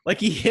 Like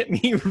he hit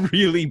me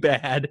really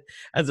bad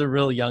as a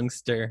real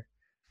youngster.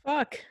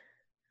 Fuck.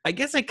 I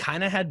guess I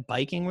kind of had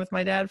biking with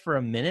my dad for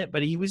a minute,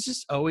 but he was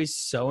just always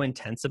so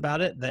intense about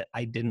it that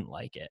I didn't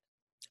like it.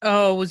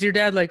 Oh, was your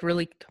dad like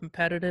really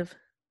competitive?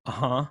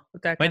 Uh-huh.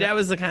 My dad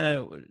was the kind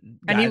of guy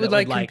and he would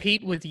like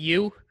compete with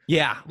you?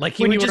 Yeah, like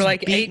he when would you were just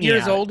like 8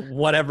 years old,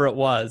 whatever it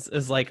was. It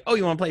was like, oh,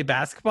 you want to play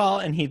basketball?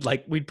 And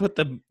we'd put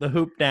the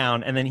hoop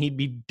down, and then he'd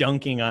be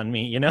dunking on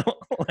me, you know,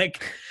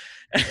 like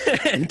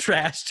and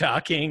trash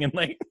talking and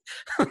like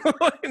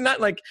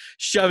not like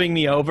shoving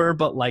me over,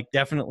 but like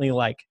definitely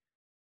like,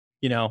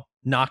 you know,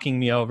 knocking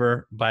me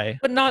over but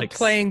not like,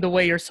 playing the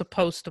way you're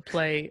supposed to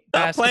play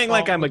basketball. Not playing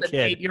like I'm a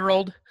kid.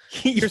 8-year-old.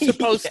 You're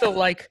supposed to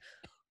like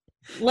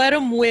let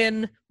him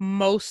win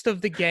most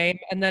of the game,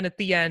 and then at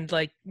the end,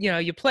 like, you know,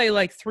 you play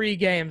like 3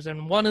 games,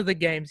 and one of the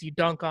games you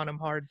dunk on him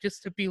hard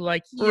just to be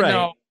like, you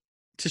know,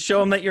 to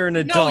show him that you're an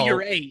adult. No,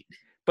 you're 8.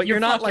 But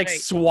you're not like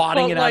 8.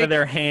 Swatting it out of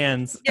their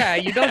hands. Yeah,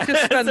 you don't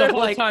just spend the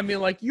whole time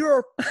being like,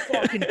 you're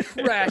fucking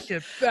trash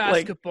at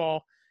basketball.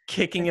 Like,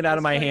 kicking it out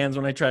of my hands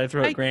when I try to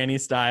throw it granny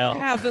style. I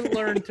haven't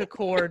learned to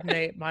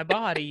coordinate my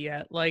body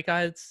yet. Like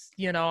I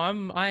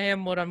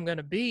am what I'm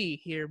gonna be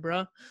here,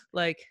 bro.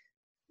 Like,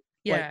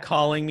 yeah. Like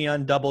calling me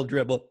on double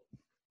dribble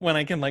when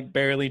I can like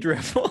barely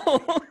dribble.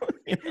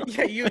 You know?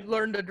 Yeah, you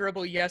learned to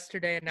dribble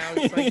yesterday, and now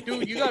it's like,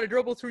 dude, you got to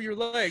dribble through your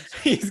legs.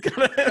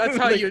 That's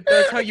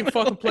how you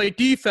fucking play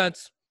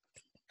defense.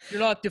 You're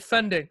not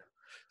defending.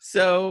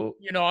 So,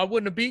 you know, I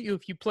wouldn't have beat you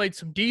if you played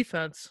some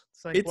defense.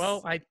 It's like,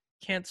 well, I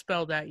can't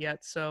spell that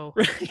yet, so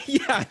yeah,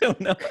 I don't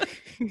know.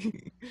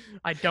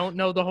 I don't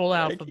know the whole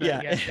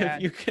alphabet yet.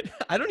 If you could,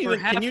 I don't even.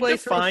 Can you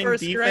define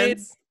defense? Grade,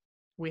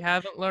 we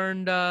haven't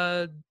learned.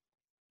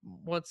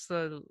 What's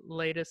the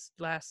latest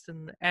last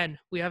in N?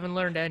 We haven't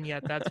learned N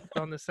yet. That's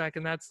on the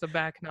second. That's the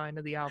back 9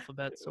 of the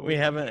alphabet. So we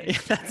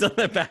haven't. That's on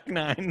the back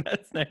 9.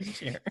 That's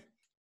next year.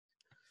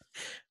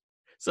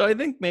 So I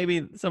think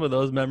maybe some of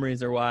those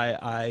memories are why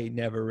I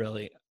never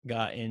really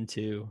got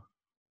into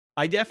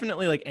I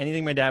definitely like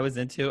anything my dad was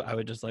into, I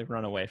would just like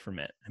run away from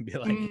it and be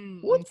like,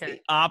 what's the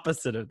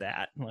opposite of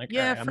that? I'm like,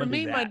 yeah, all right, for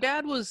me, my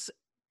dad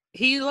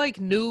he like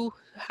knew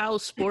how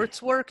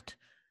sports worked,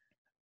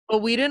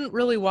 but we didn't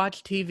really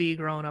watch TV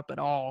growing up at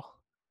all.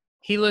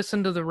 He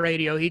listened to the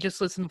radio. He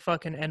just listened to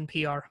fucking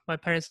NPR. My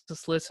parents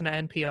just listened to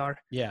NPR.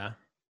 Yeah.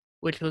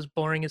 Which was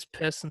boring as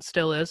piss and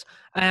still is.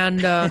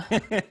 And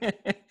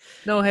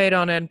no hate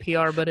on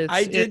NPR, but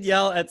I did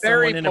yell at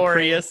someone in a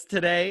Prius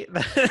today.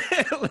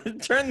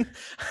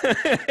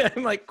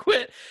 I'm like,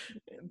 quit.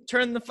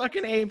 Turn the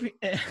fucking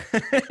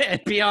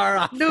NPR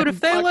off. Dude, if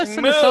they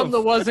listened to something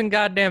that wasn't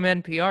goddamn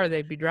NPR,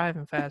 they'd be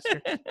driving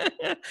faster.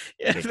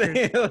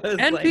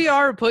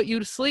 NPR would put you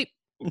to sleep.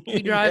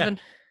 Be driving.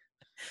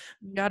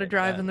 You gotta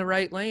drive in the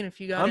right lane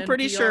if you got I'm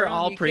pretty sure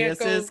all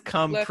Priuses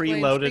come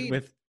preloaded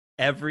with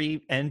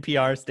every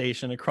NPR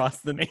station across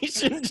the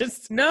nation.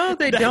 Just no,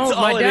 they don't.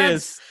 All it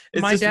is.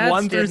 It's just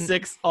 1 through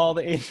 6, all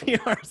the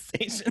NPR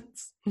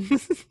stations.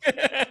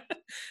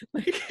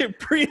 Like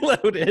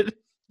preloaded.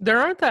 There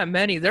aren't that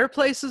many. There are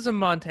places in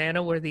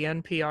Montana where the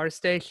NPR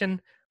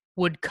station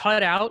would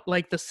cut out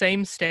like the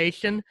same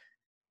station.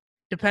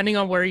 Depending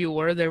on where you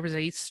were, there was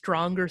a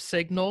stronger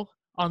signal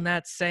on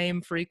that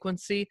same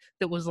frequency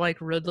that was like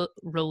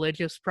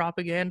religious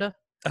propaganda.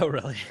 Oh,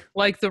 really?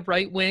 Like the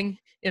right wing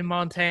in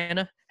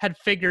Montana had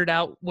figured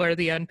out where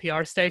the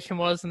NPR station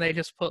was, and they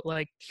just put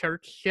like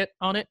church shit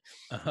on it.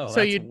 Oh,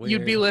 so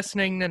you'd be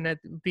listening, and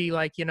it'd be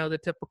like, you know, the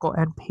typical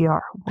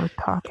NPR. We're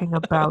talking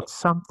about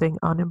something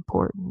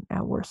unimportant,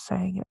 and we're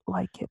saying it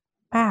like it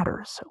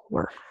matters.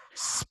 We're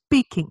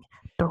speaking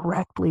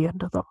directly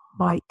into the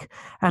mic,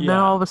 and then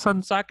all of a sudden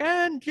it's like,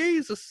 and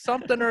Jesus,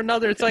 something or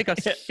another. It's like a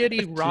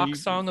shitty rock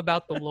song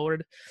about the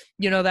Lord.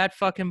 You know, that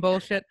fucking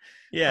bullshit.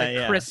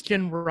 Yeah,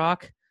 Christian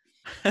rock.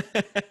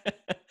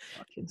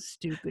 Fucking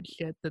stupid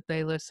shit that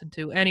they listen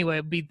to. Anyway,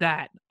 it'd be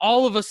that.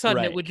 All of a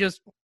sudden, it would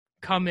just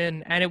come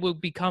in, and it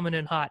would be coming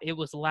in hot. It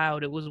was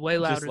loud. It was way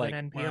louder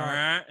than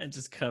NPR. And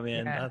just come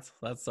in. Yeah.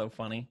 That's so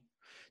funny.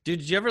 Dude,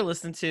 did you ever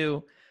listen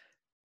to...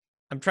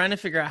 I'm trying to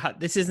figure out how...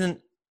 This isn't...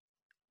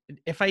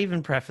 If I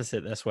even preface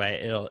it this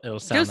way, it'll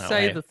sound just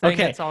say the thing.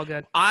 Okay. It's all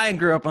good. I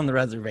grew up on the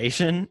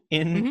reservation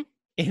in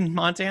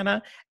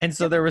Montana, and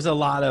so there was a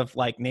lot of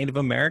like Native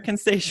American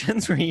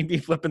stations where you'd be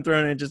flipping through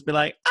and just be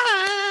like,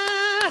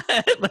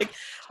 like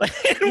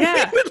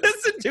yeah, we would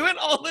listen to it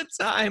all the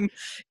time.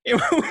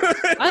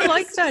 I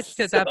like that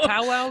shit. That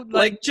powwow,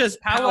 like just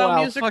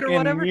powwow music or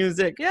whatever.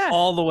 Music,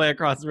 all the way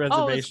across the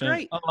reservation. Oh,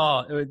 it's great.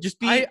 Oh, it would just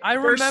be. I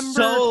remember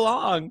so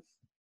long.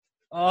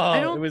 Oh, I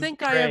don't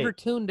think I ever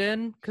tuned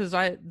in because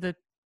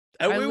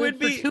we would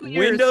be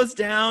windows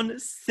down,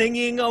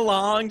 singing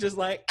along, just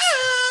like.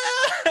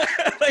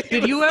 Like,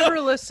 did you ever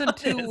listen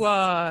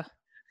to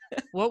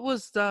what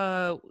was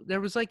there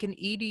was like an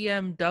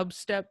EDM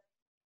dubstep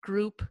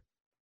group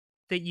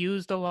that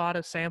used a lot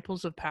of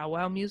samples of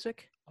powwow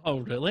music? Oh,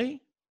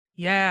 really?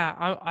 Yeah,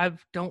 I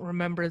don't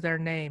remember their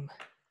name.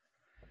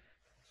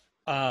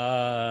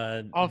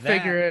 I'll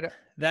figure it.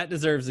 That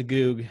deserves a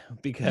goog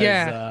because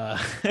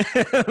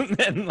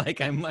then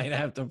like I might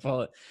have to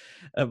pull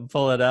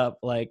it up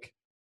like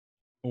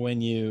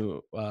when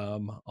you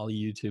I'll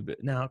YouTube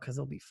it now because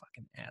there'll be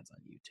fucking ads on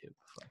YouTube.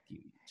 Fuck you,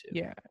 YouTube.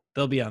 Yeah,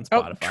 they'll be on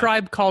Spotify. Oh,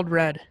 Tribe Called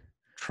Red.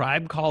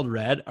 Tribe Called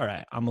Red. All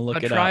right, I'm gonna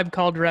look it up. Tribe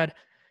Called Red.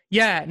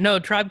 Yeah, no,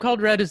 Tribe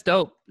Called Red is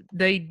dope.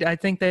 I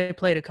think they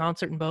played a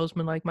concert in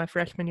Bozeman like my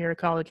freshman year of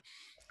college,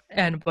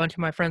 and a bunch of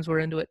my friends were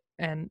into it.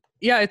 And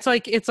yeah, it's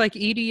like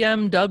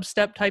EDM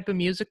dubstep type of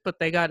music, but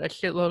they got a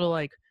shitload of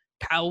like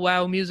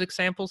powwow music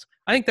samples.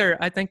 I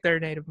think they're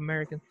Native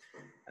American.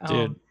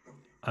 Dude,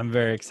 I'm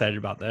very excited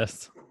about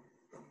this.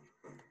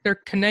 They're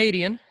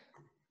Canadian.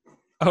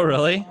 Oh,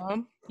 really?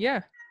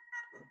 Yeah.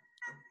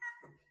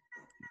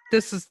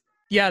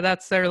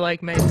 That's their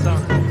like main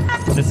song.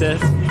 This is.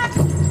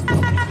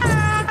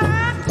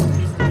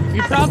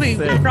 You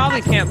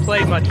probably can't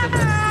play much of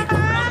this.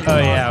 Oh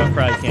yeah, we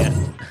probably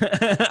can't.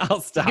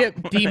 I'll stop.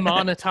 Get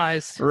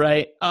demonetized.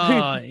 Right.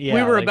 Oh yeah.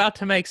 We were about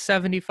to make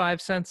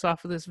 75 cents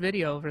off of this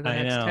video over the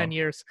next 10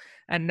 years,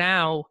 and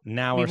now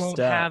we won't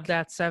have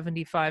that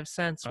 75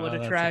 cents. What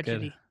a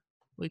tragedy.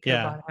 We could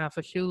have bought half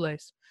a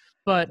shoelace.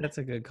 But that's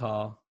a good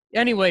call.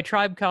 Anyway,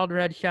 Tribe Called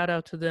Red, shout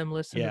out to them.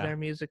 Listen to their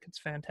music. It's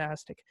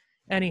fantastic.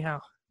 Anyhow.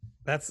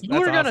 You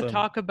were going to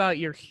talk about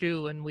your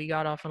shoe, and we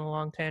got off on a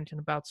long tangent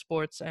about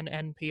sports and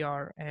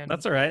NPR. And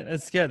that's all right.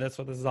 That's good. That's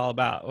what this is all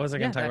about. What was I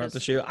going to talk about the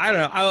shoe? I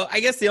don't know. I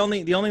guess the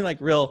only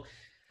like real,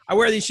 I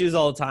wear these shoes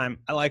all the time.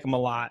 I like them a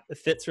lot. It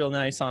fits real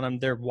nice on them.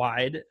 They're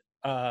wide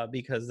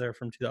because they're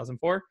from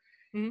 2004,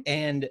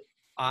 and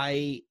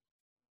I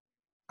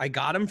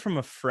got them from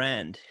a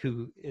friend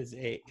who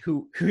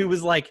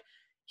was like,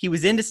 he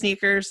was into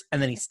sneakers,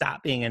 and then he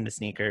stopped being into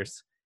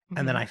sneakers,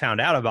 and then I found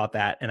out about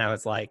that, and I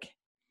was like,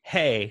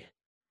 hey,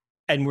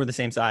 and we're the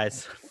same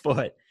size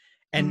foot,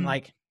 and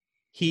like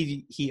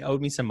he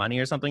owed me some money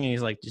or something, and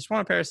he's like, just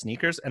want a pair of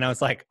sneakers? And I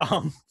was like,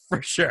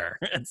 for sure.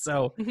 And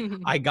so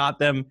I got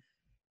them.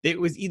 It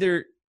was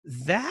either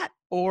that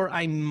or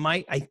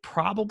I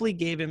probably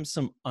gave him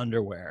some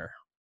underwear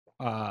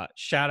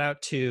shout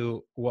out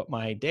to what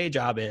my day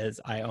job is.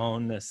 I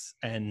own this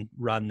and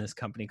run this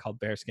company called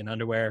Bearskin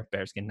Underwear,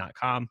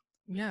 bearskin.com.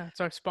 Yeah,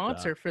 it's our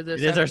sponsor for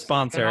this. It is our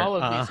sponsor. And all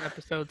of these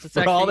episodes. It's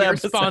for actually all the your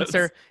episodes.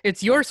 sponsor.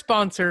 It's your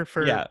sponsor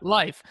for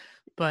life,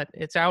 but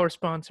it's our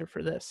sponsor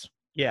for this.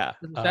 Yeah.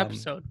 For this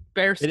episode.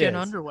 Bearskin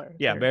Underwear.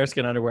 Yeah,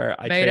 Bearskin Underwear.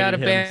 I made out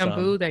of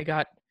bamboo. They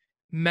got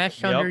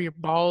mesh under your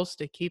balls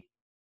to keep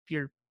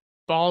your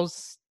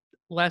balls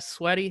less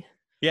sweaty.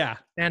 Yeah.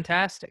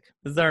 Fantastic.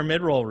 This is our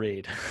mid-roll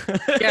read.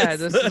 Yeah,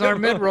 this is our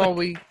mid-roll.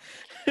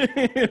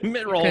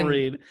 Mid-roll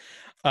read.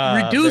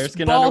 Reduce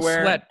ball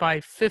underwear. Sweat by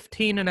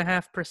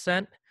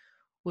 15.5%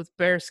 with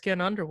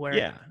Bearskin Underwear.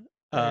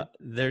 Yeah.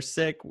 They're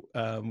sick.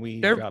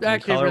 They're drop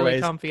actually colorways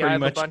really comfy. pretty I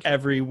have much a bunch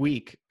every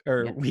week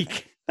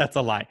week. That's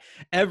a lie.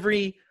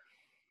 Every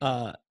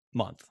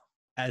month,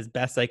 as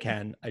best I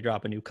can, I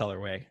drop a new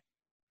colorway.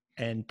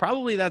 And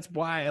probably that's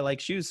why I like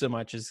shoes so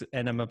much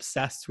and I'm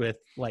obsessed with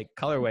like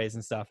colorways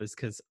and stuff is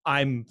because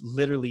I'm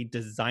literally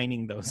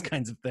designing those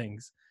kinds of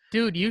things.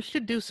 Dude, you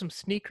should do some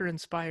sneaker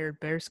inspired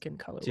bearskin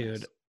colorways.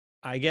 Dude,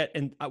 I get,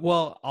 and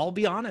well, I'll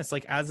be honest,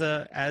 like as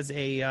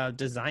a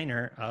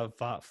designer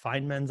of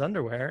fine men's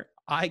underwear,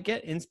 I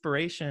get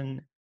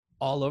inspiration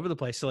all over the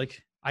place. So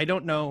like, I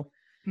don't know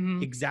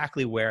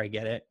exactly where I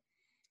get it,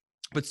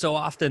 but so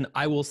often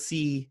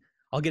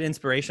I'll get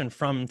inspiration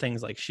from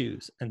things like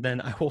shoes, and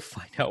then I will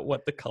find out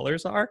what the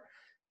colors are,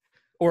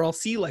 or I'll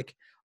see like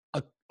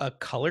a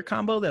color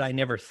combo that I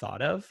never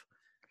thought of,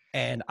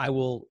 and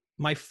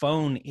my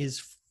phone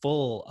is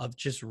full of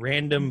just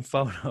random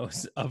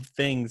photos of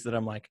things that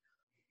I'm like,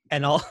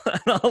 and I'll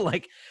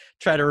like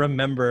try to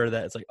remember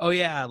that it's like, oh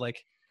yeah,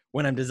 like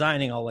when I'm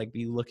designing, I'll like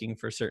be looking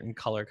for certain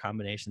color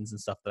combinations and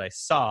stuff that I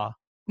saw,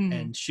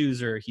 and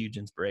shoes are a huge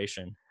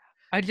inspiration.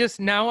 I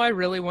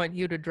really want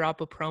you to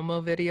drop a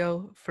promo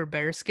video for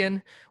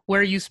Bearskin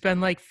where you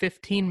spend like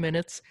 15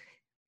 minutes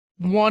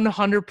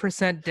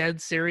 100%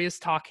 dead serious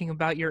talking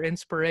about your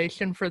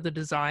inspiration for the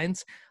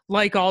designs,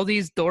 like all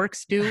these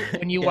dorks do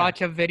when you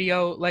watch a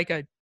video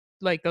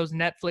like those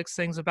Netflix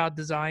things about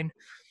design,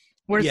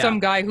 where some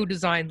guy who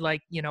designed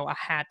like, a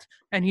hat,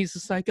 and he's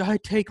just like, I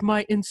take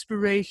my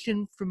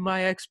inspiration from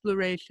my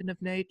exploration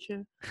of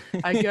nature.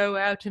 I go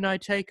out and I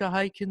take a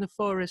hike in the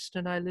forest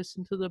and I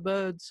listen to the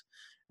birds.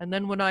 And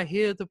then when I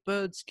hear the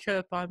birds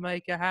chirp, I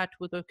make a hat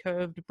with a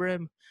curved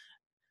brim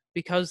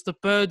because the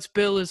bird's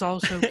bill is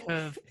also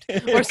curved.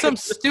 Or some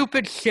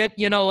stupid shit,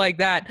 like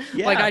that.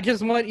 Yeah. Like, I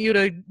just want you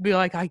to be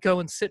like, I go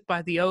and sit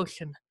by the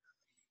ocean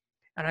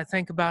and I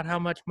think about how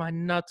much my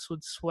nuts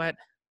would sweat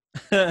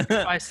if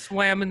I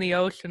swam in the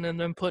ocean and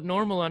then put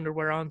normal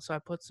underwear on. So I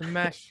put some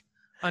mesh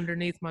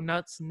underneath my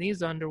nuts in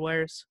these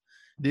underwears.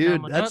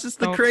 Dude, that's just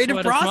the creative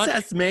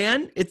process,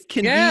 man. It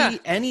can be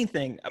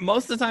anything.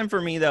 Most of the time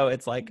for me, though,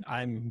 it's like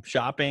I'm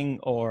shopping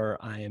or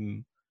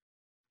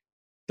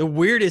the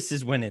weirdest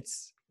is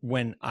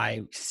when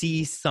I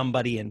see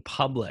somebody in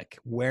public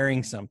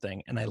wearing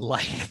something and I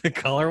like the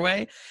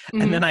colorway,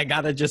 and then I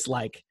gotta just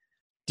like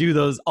do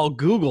those. I'll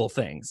Google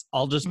things.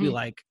 I'll just be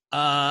like,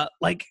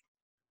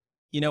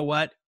 you know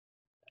what?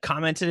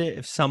 Commented it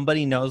if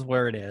somebody knows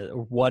where it is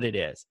or what it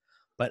is.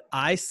 But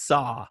I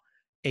saw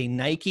a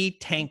Nike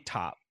tank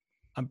top.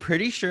 I'm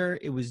pretty sure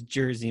it was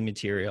jersey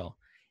material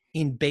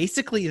in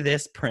basically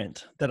this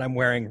print that I'm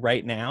wearing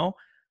right now,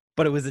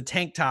 but it was a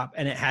tank top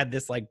and it had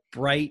this like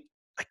bright,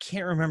 I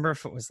can't remember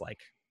if it was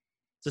like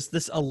just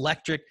this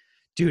electric,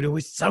 dude, it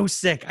was so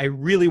sick. I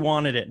really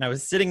wanted it. And I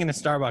was sitting in a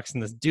Starbucks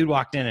and this dude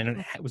walked in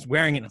and it was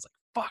wearing it. And I was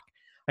like, fuck.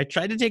 I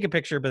tried to take a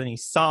picture, but then he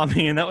saw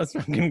me and that was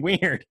fucking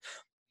weird.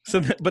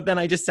 But then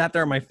I just sat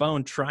there on my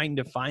phone trying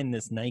to find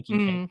this Nike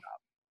tank top.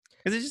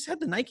 Because it just had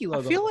the Nike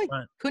logo. I feel like,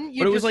 front. Couldn't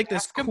you? But it just was like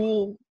this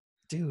cool,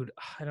 dude.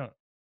 I don't.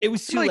 It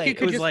was too late. You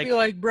could just be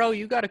like, bro,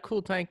 you got a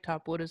cool tank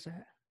top. What is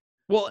that?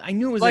 Well, I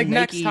knew it was like a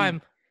next Nike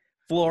time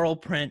floral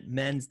print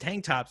men's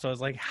tank top. So I was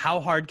like, how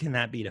hard can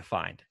that be to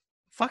find?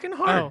 Fucking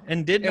hard.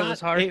 And it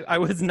was hard. I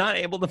was not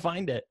able to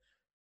find it.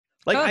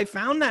 Like I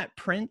found that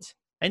print.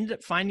 I ended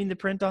up finding the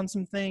print on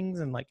some things,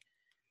 and like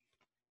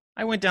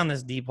I went down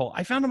this deep hole.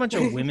 I found a bunch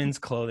of women's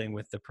clothing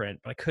with the print,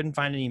 but I couldn't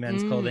find any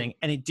men's clothing.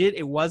 And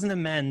it wasn't a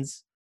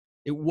men's.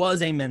 It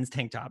was a men's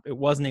tank top. It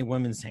wasn't a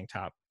women's tank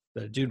top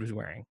that a dude was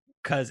wearing,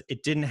 because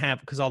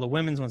all the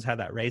women's ones had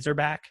that razor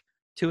back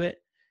to it.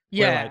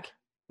 Yeah. Like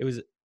it was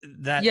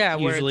that. Yeah.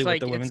 Usually what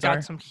the women's it's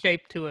got some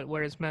shape to it,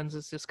 whereas men's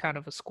is just kind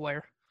of a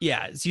square.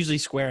 Yeah. It's usually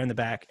square in the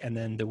back. And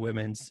then the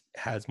women's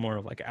has more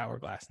of like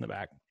hourglass in the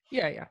back.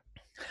 Yeah. Yeah.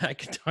 I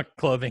could talk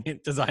clothing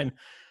and design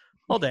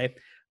all day.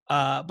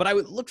 But I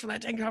would look for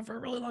that tank top for a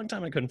really long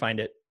time. I couldn't find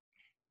it.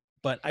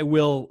 But I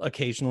will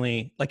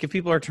occasionally, like if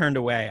people are turned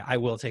away, I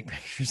will take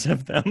pictures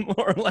of them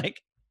or like,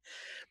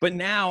 but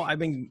now I've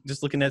been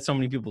just looking at so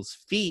many people's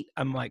feet.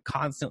 I'm like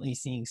constantly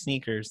seeing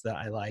sneakers that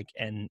I like,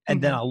 and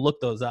then I'll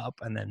look those up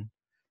and then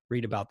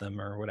read about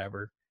them or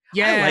whatever.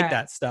 Yeah. I like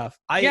that stuff.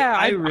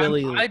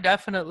 I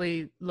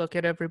definitely look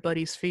at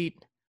everybody's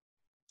feet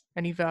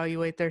and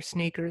evaluate their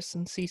sneakers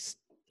and see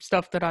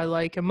stuff that I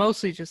like, and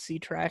mostly just see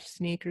trash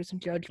sneakers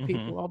and judge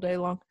people all day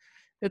long.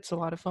 It's a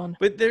lot of fun.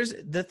 But there's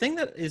the thing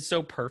that is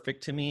so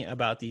perfect to me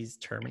about these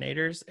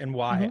Terminators and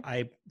why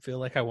I feel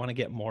like I want to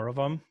get more of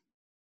them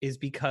is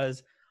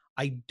because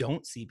I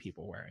don't see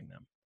people wearing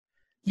them.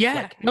 Yeah,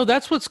 Like, no,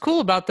 that's what's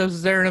cool about those.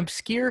 Is they're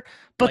obscure,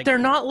 but like, they're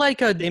not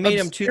like a they made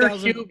them obscure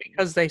 2000 shoe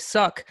because they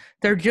suck.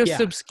 They're just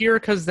obscure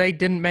because they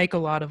didn't make a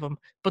lot of them.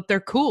 But they're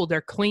cool.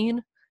 They're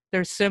clean.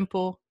 They're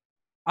simple.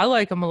 I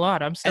like them a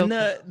lot. I'm so. And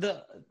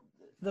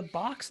the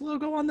box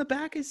logo on the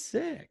back is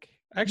sick.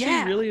 I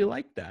actually really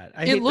like that.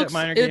 I hate that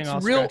mine are getting all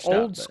real scratched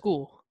old up,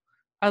 school.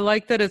 I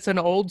like that it's an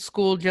old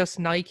school, just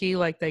Nike.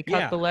 Like they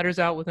cut the letters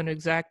out with an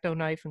X-Acto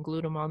knife and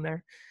glued them on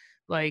there.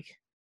 Like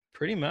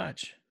pretty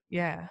much.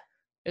 Yeah,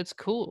 it's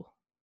cool.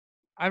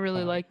 I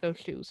really like those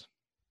shoes.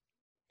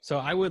 So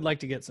I would like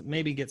to get some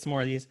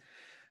more of these.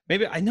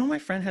 Maybe I know my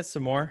friend has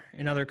some more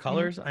in other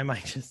colors. I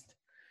might just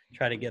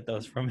try to get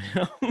those from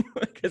him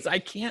because I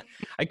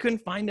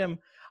couldn't find them.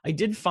 I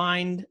did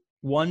find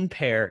one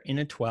pair in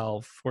a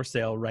 12 for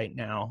sale right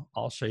now.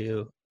 I'll show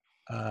you.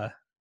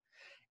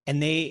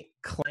 And they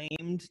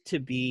claimed to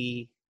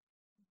be,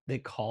 they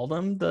call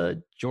them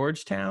the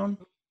Georgetown.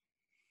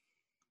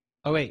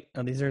 Oh wait,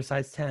 these are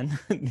size 10.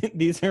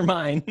 These are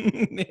mine.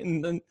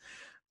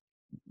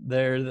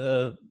 They're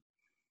the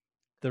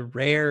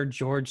rare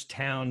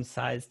Georgetown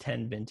size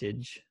 10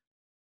 vintage.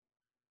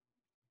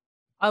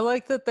 I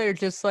like that they're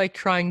just like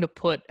trying to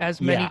put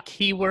as many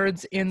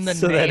keywords in the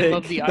name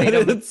of the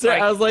item.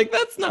 I was like,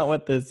 that's not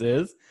what this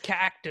is.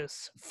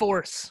 Cactus,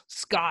 Force,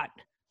 Scott.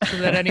 So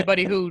that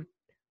anybody who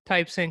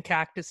types in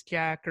Cactus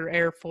Jack or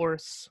Air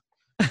Force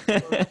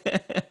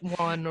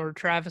One or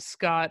Travis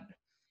Scott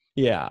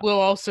will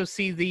also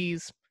see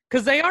these.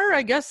 Because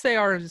I guess they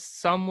are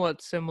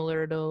somewhat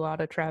similar to a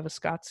lot of Travis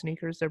Scott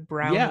sneakers. They're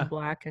brown and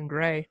black and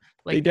gray.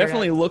 Like they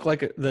definitely look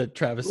like the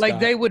Travis Scott. Like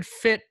they would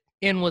fit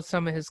in with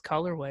some of his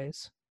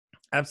colorways.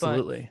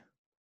 Absolutely.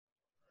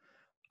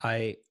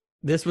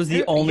 This was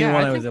the only one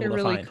I was able to find.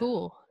 They're really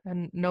cool,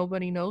 and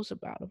nobody knows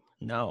about them.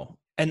 No.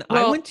 And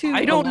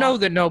I don't know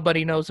that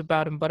nobody knows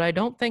about them, but I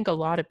don't think a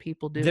lot of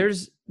people do.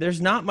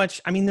 There's not much.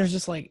 I mean, there's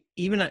just like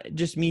even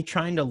just me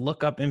trying to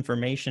look up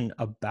information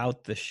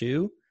about the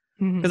shoe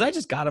because I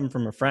just got them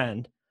from a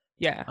friend.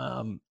 Yeah.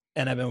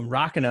 And I've been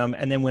rocking them.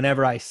 And then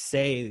whenever I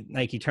say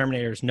Nike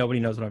Terminators, nobody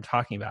knows what I'm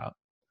talking about.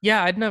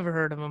 Yeah, I'd never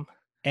heard of them.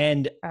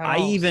 And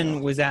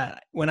was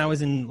when I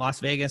was in Las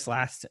Vegas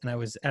last, and I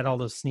was at all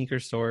those sneaker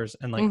stores,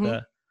 and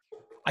like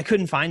I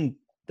couldn't find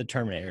the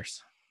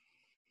Terminators.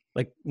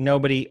 Like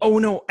nobody. Oh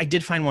no, I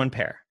did find one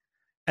pair,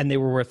 and they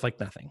were worth like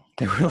nothing.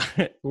 They were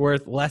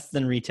worth less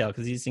than retail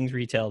because these things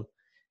retailed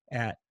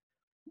at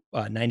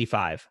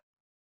 $95,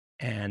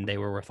 and they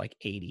were worth like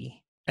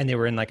 $80, and they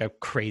were in like a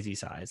crazy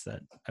size that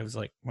I was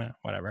like, well,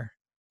 whatever.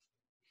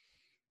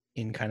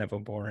 In kind of a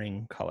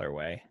boring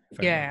colorway.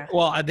 Yeah.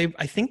 Well,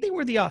 I think they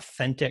were the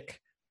authentic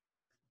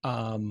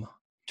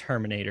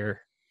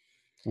Terminator,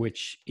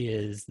 which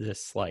is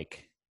this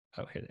like,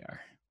 oh, here they are.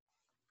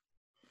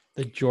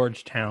 The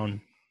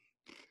Georgetown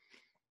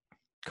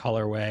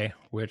colorway,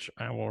 which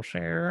I will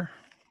share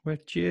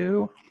with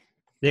you.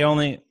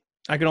 I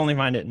could only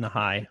find it in the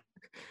high.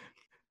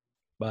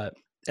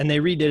 And they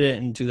redid it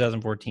in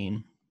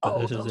 2014.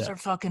 Oh, those are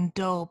fucking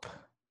dope.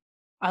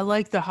 I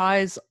like the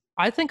highs.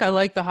 I think I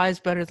like the highs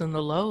better than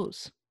the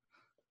lows.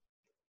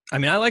 I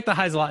mean, I like the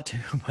highs a lot too,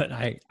 but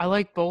I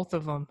like both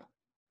of them.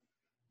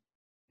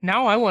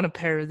 Now I want a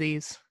pair of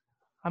these.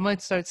 I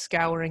might start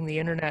scouring the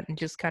internet and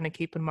just kind of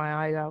keeping my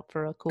eye out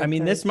for a cool. I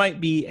mean, this might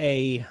be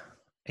a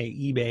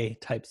eBay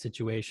type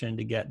situation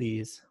to get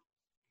these.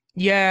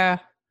 Yeah.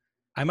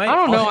 I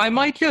don't know. I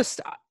might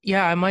just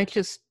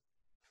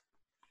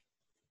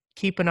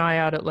keep an eye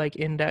out at like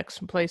Index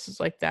and places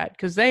like that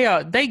because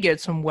they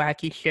get some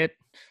wacky shit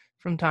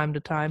from time to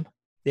time.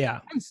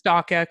 Yeah. And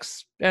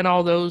StockX and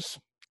all those.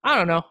 I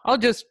don't know. I'll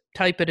just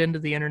type it into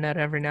the internet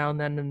every now and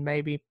then, and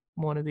maybe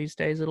one of these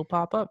days it'll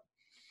pop up.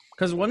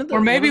 Because one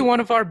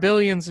of our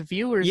billions of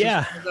viewers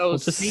is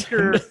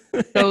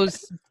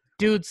those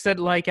dudes that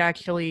like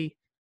actually,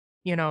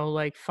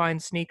 like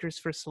find sneakers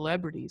for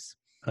celebrities.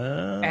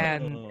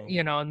 And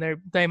and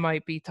they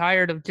might be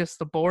tired of just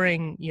the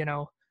boring,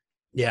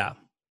 Yeah.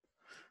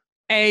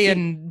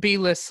 And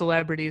B-list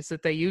celebrities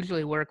that they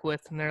usually work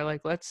with, and they're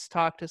like, let's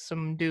talk to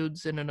some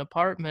dudes in an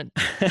apartment.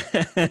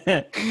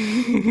 Hell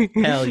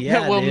yeah,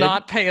 that will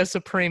not pay us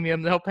a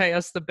premium. They'll pay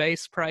us the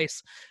base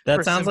price.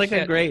 That sounds like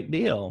a great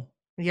deal.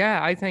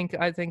 Yeah, I think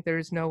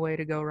there's no way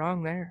to go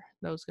wrong there.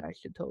 Those guys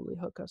should totally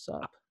hook us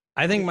up.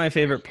 I think my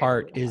favorite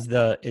part is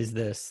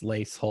this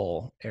lace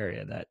hole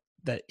area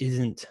that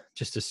isn't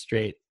just a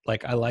straight,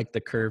 like I like the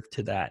curve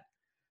to that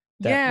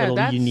little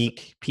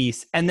unique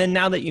piece. And then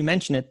now that you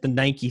mention it, the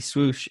Nike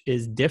swoosh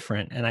is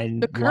different,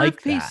 and the curve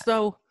like piece that.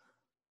 Though,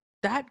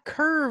 that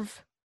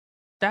curve,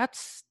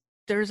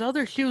 there's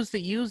other shoes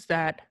that use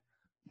that.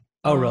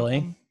 Oh,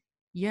 really?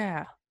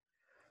 Yeah.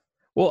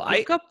 Well,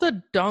 look up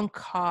the Dunk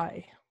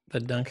High. The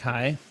Dunk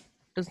High?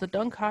 Does the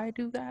Dunk High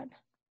do that?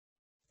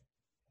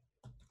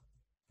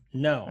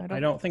 No, I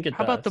don't think it does.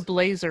 How about the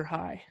Blazer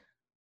High?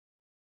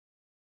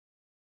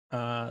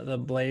 The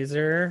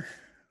Blazer.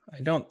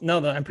 I don't know.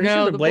 I'm pretty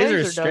No, sure the Blazer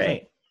is Blazer doesn't.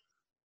 straight.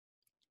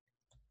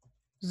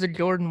 Is it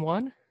Jordan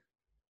 1?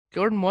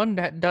 Jordan 1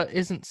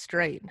 isn't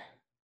straight.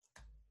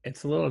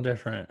 It's a little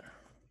different.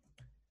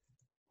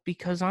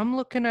 Because I'm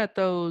looking at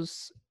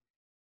those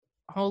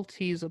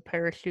Altis, a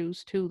pair of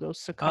shoes too, those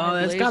Sacai Oh,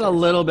 it's got a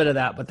little bit of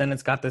that, but then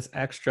it's got this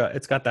extra,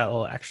 it's got that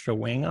little extra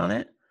wing on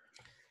it.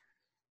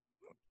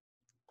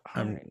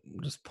 I'm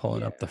just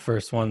pulling up the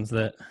first ones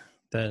that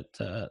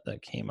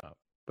came up.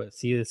 But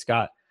see, it's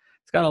got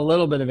a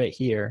little bit of it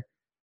here,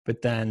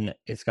 but then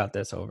it's got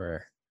this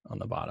over on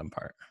the bottom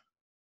part.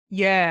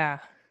 Yeah.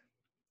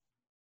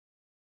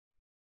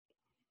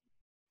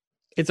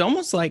 It's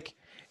almost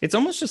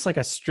just like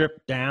a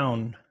stripped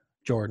down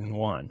Jordan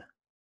 1.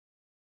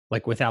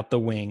 Like without the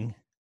wing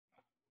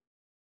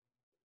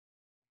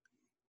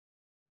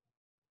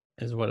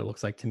is what it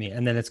looks like to me.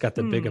 And then it's got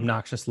the big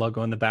obnoxious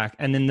logo in the back.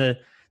 And then the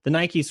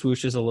Nike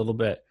swoosh is a little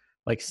bit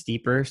like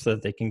steeper so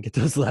that they can get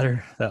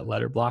that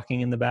letter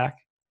blocking in the back.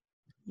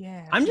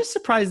 Yeah. I'm just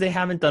surprised they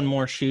haven't done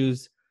more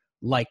shoes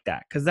like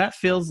that, because that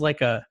feels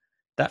like a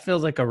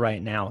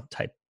right now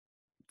type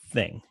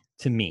thing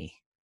to me.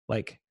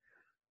 Like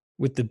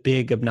with the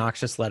big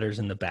obnoxious letters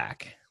in the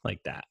back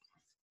like that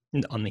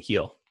on the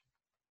heel.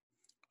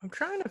 I'm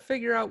trying to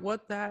figure out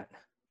what that...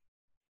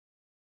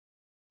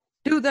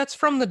 Dude, that's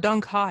from the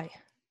Dunk High.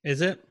 Is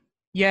it?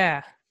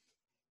 Yeah.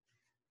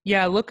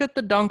 Yeah, look at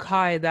the Dunk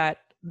High,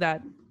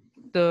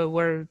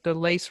 where the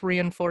lace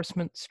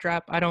reinforcement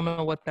strap, I don't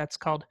know what that's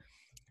called.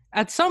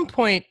 At some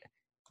point,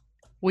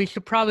 we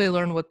should probably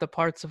learn what the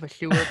parts of a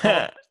shoe are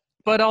called.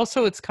 But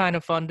also, it's kind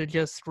of fun to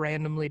just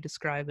randomly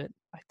describe it.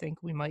 I think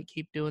we might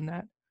keep doing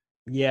that.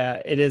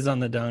 Yeah, it is on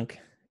the Dunk.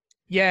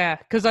 Yeah,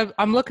 because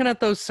I'm looking at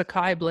those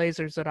Sacai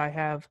Blazers that I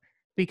have,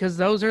 because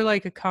those are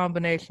like a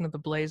combination of the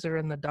Blazer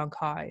and the Dunk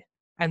High.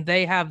 And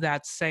they have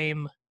that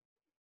same,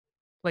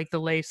 like the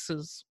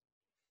laces.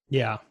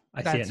 Yeah,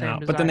 I see it now.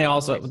 But then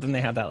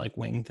they have that like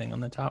wing thing on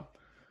the top.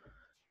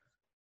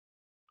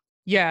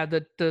 Yeah,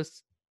 the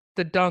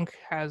Dunk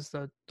has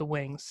the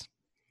wings.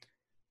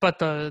 But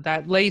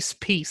that lace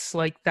piece,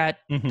 like that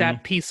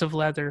piece of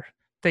leather,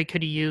 they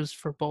could have used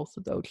for both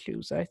of those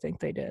shoes. I think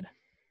they did.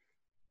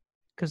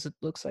 Because it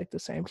looks like the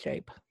same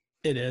shape.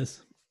 It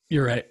is.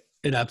 You're right.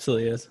 It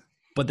absolutely is.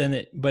 But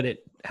it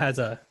has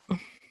a...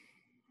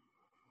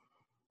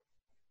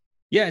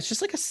 Yeah, it's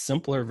just like a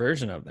simpler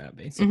version of that,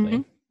 basically.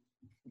 Mm-hmm.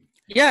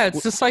 Yeah,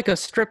 it's just like a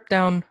stripped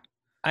down.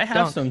 I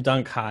have some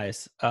Dunk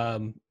Highs,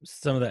 some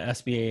of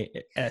the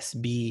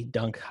SB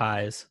Dunk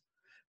Highs,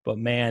 but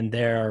man,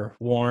 they're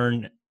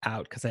worn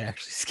out because I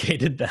actually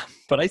skated them.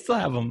 But I still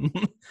have them.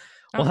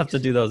 We'll have to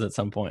do those at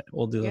some point.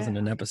 We'll do those in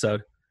an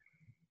episode.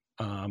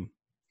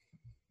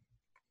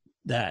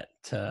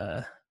 That's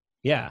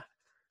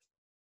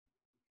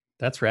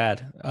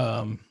rad.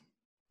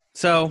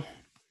 So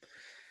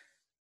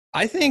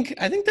I think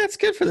that's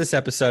good for this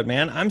episode,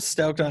 man. I'm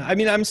stoked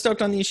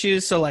on these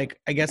shoes. So like,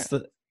 I guess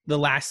the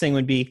last thing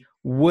would be,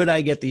 would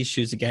I get these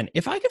shoes again?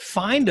 If I could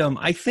find them,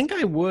 I think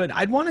I would.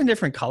 I'd want a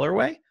different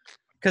colorway,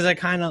 because I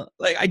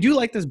do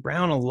like this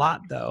brown a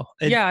lot though.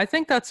 Yeah, I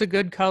think that's a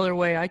good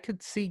colorway. I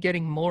could see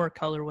getting more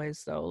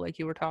colorways though, like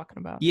you were talking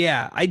about.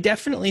 Yeah, I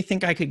definitely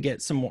think I could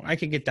get some more. I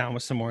could get down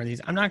with some more of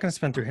these. I'm not going to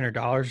spend $300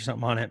 or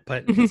something on it,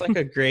 but it's like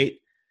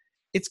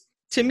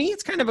to me,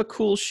 it's kind of a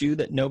cool shoe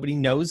that nobody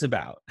knows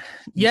about.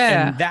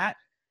 Yeah. And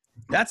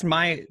that's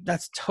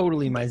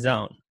totally my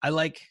zone. I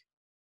like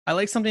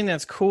something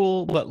that's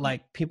cool, but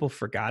like people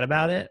forgot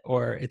about it,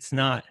 or it's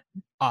not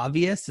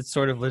obvious. It's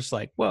sort of just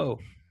like, whoa,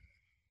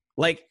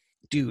 like,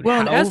 dude.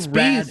 Well, and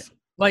SBs,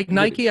 like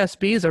Nike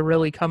SBs are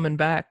really coming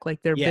back.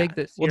 Like they're big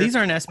this year. Well, these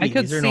aren't SBs. I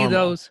could see normal.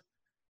 those.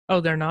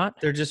 Oh, they're not?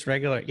 They're just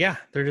regular. Yeah,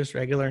 they're just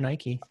regular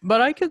Nike.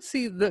 But I could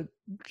see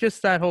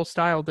just that whole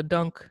style, the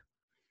Dunk.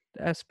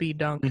 The SB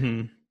Dunk.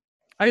 Mm-hmm.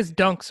 I guess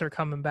Dunks are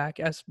coming back.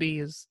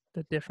 SB is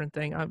the different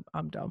thing.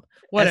 I'm dumb.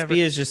 Whatever. SB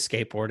is just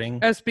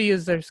skateboarding. SB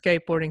is their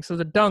skateboarding. So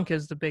the Dunk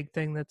is the big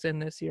thing that's in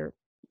this year.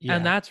 Yeah.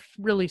 And that's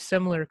really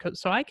similar.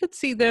 So I could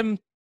see them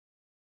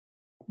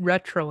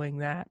retroing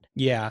that.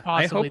 Yeah.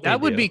 Possibly.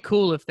 That would be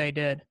cool if they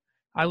did.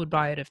 I would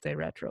buy it if they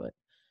retro it.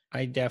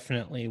 I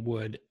definitely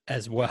would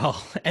as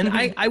well. And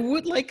I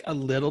would like a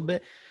little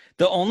bit.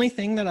 The only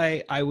thing that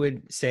I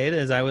would say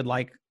is I would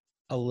like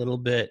a little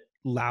bit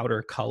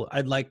louder color.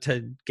 I'd like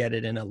to get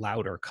it in a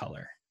louder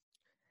color.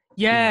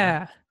 Yeah. You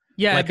know?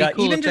 Yeah, like it'd be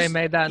cool if they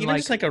made that in even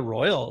just like a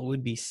royal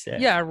would be sick.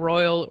 Yeah, a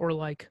royal, or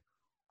like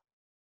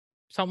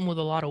something with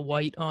a lot of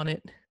white on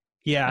it.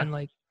 Yeah. And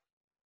like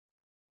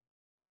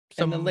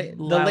some the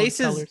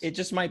laces colors. It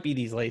just might be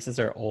these laces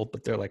are old,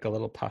 but they're like a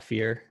little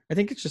puffier. I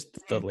think it's just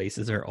the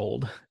laces are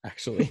old,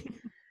 actually.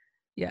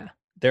 Yeah.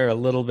 They're a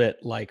little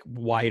bit like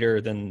wider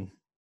than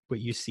what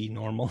you see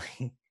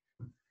normally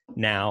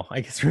now,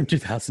 I guess from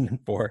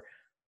 2004.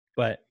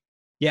 But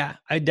yeah,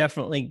 I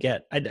definitely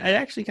I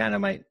actually kind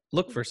of might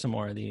look for some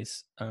more of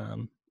these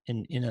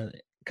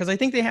because I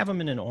think they have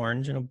them in an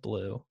orange and a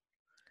blue.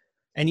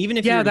 And even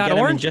if you get them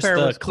in just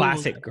the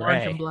classic gray.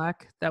 Orange and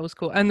black, that was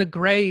cool. And the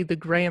gray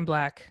and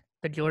black.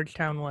 The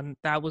Georgetown one,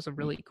 that was a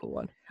really cool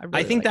one.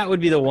 I think that would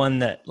be the one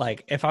that,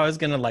 like, if I was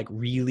gonna like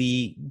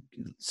really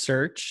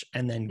search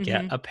and then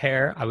get a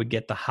pair, I would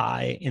get the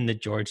high in the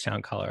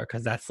Georgetown color,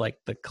 because that's like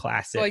the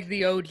classic, like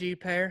the OG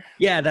pair.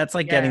 Yeah, that's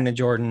like getting the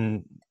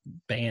Jordan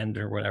band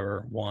or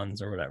whatever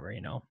ones or whatever,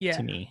 you know. Yeah.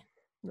 To me,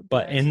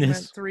 but in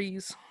this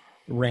threes,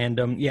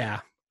 random,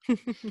 yeah.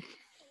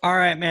 All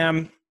right,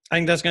 ma'am. I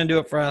think that's gonna do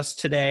it for us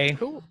today.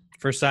 Cool.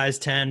 For size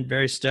 10.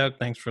 Very stoked.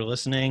 Thanks for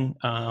listening.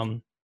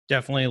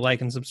 Definitely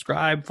like and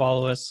subscribe.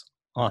 Follow us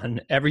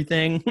on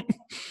everything.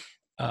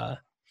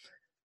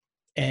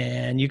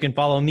 And you can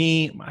follow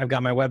me. I've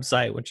got my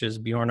website, which is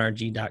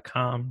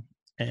bjornrg.com,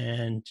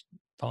 and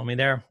follow me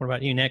there. What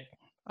about you, Nick?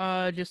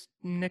 Just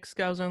Nick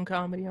Scalzone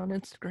Comedy on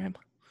Instagram.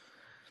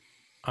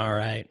 All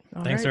right.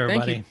 Thanks,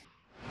 everybody. Thank you.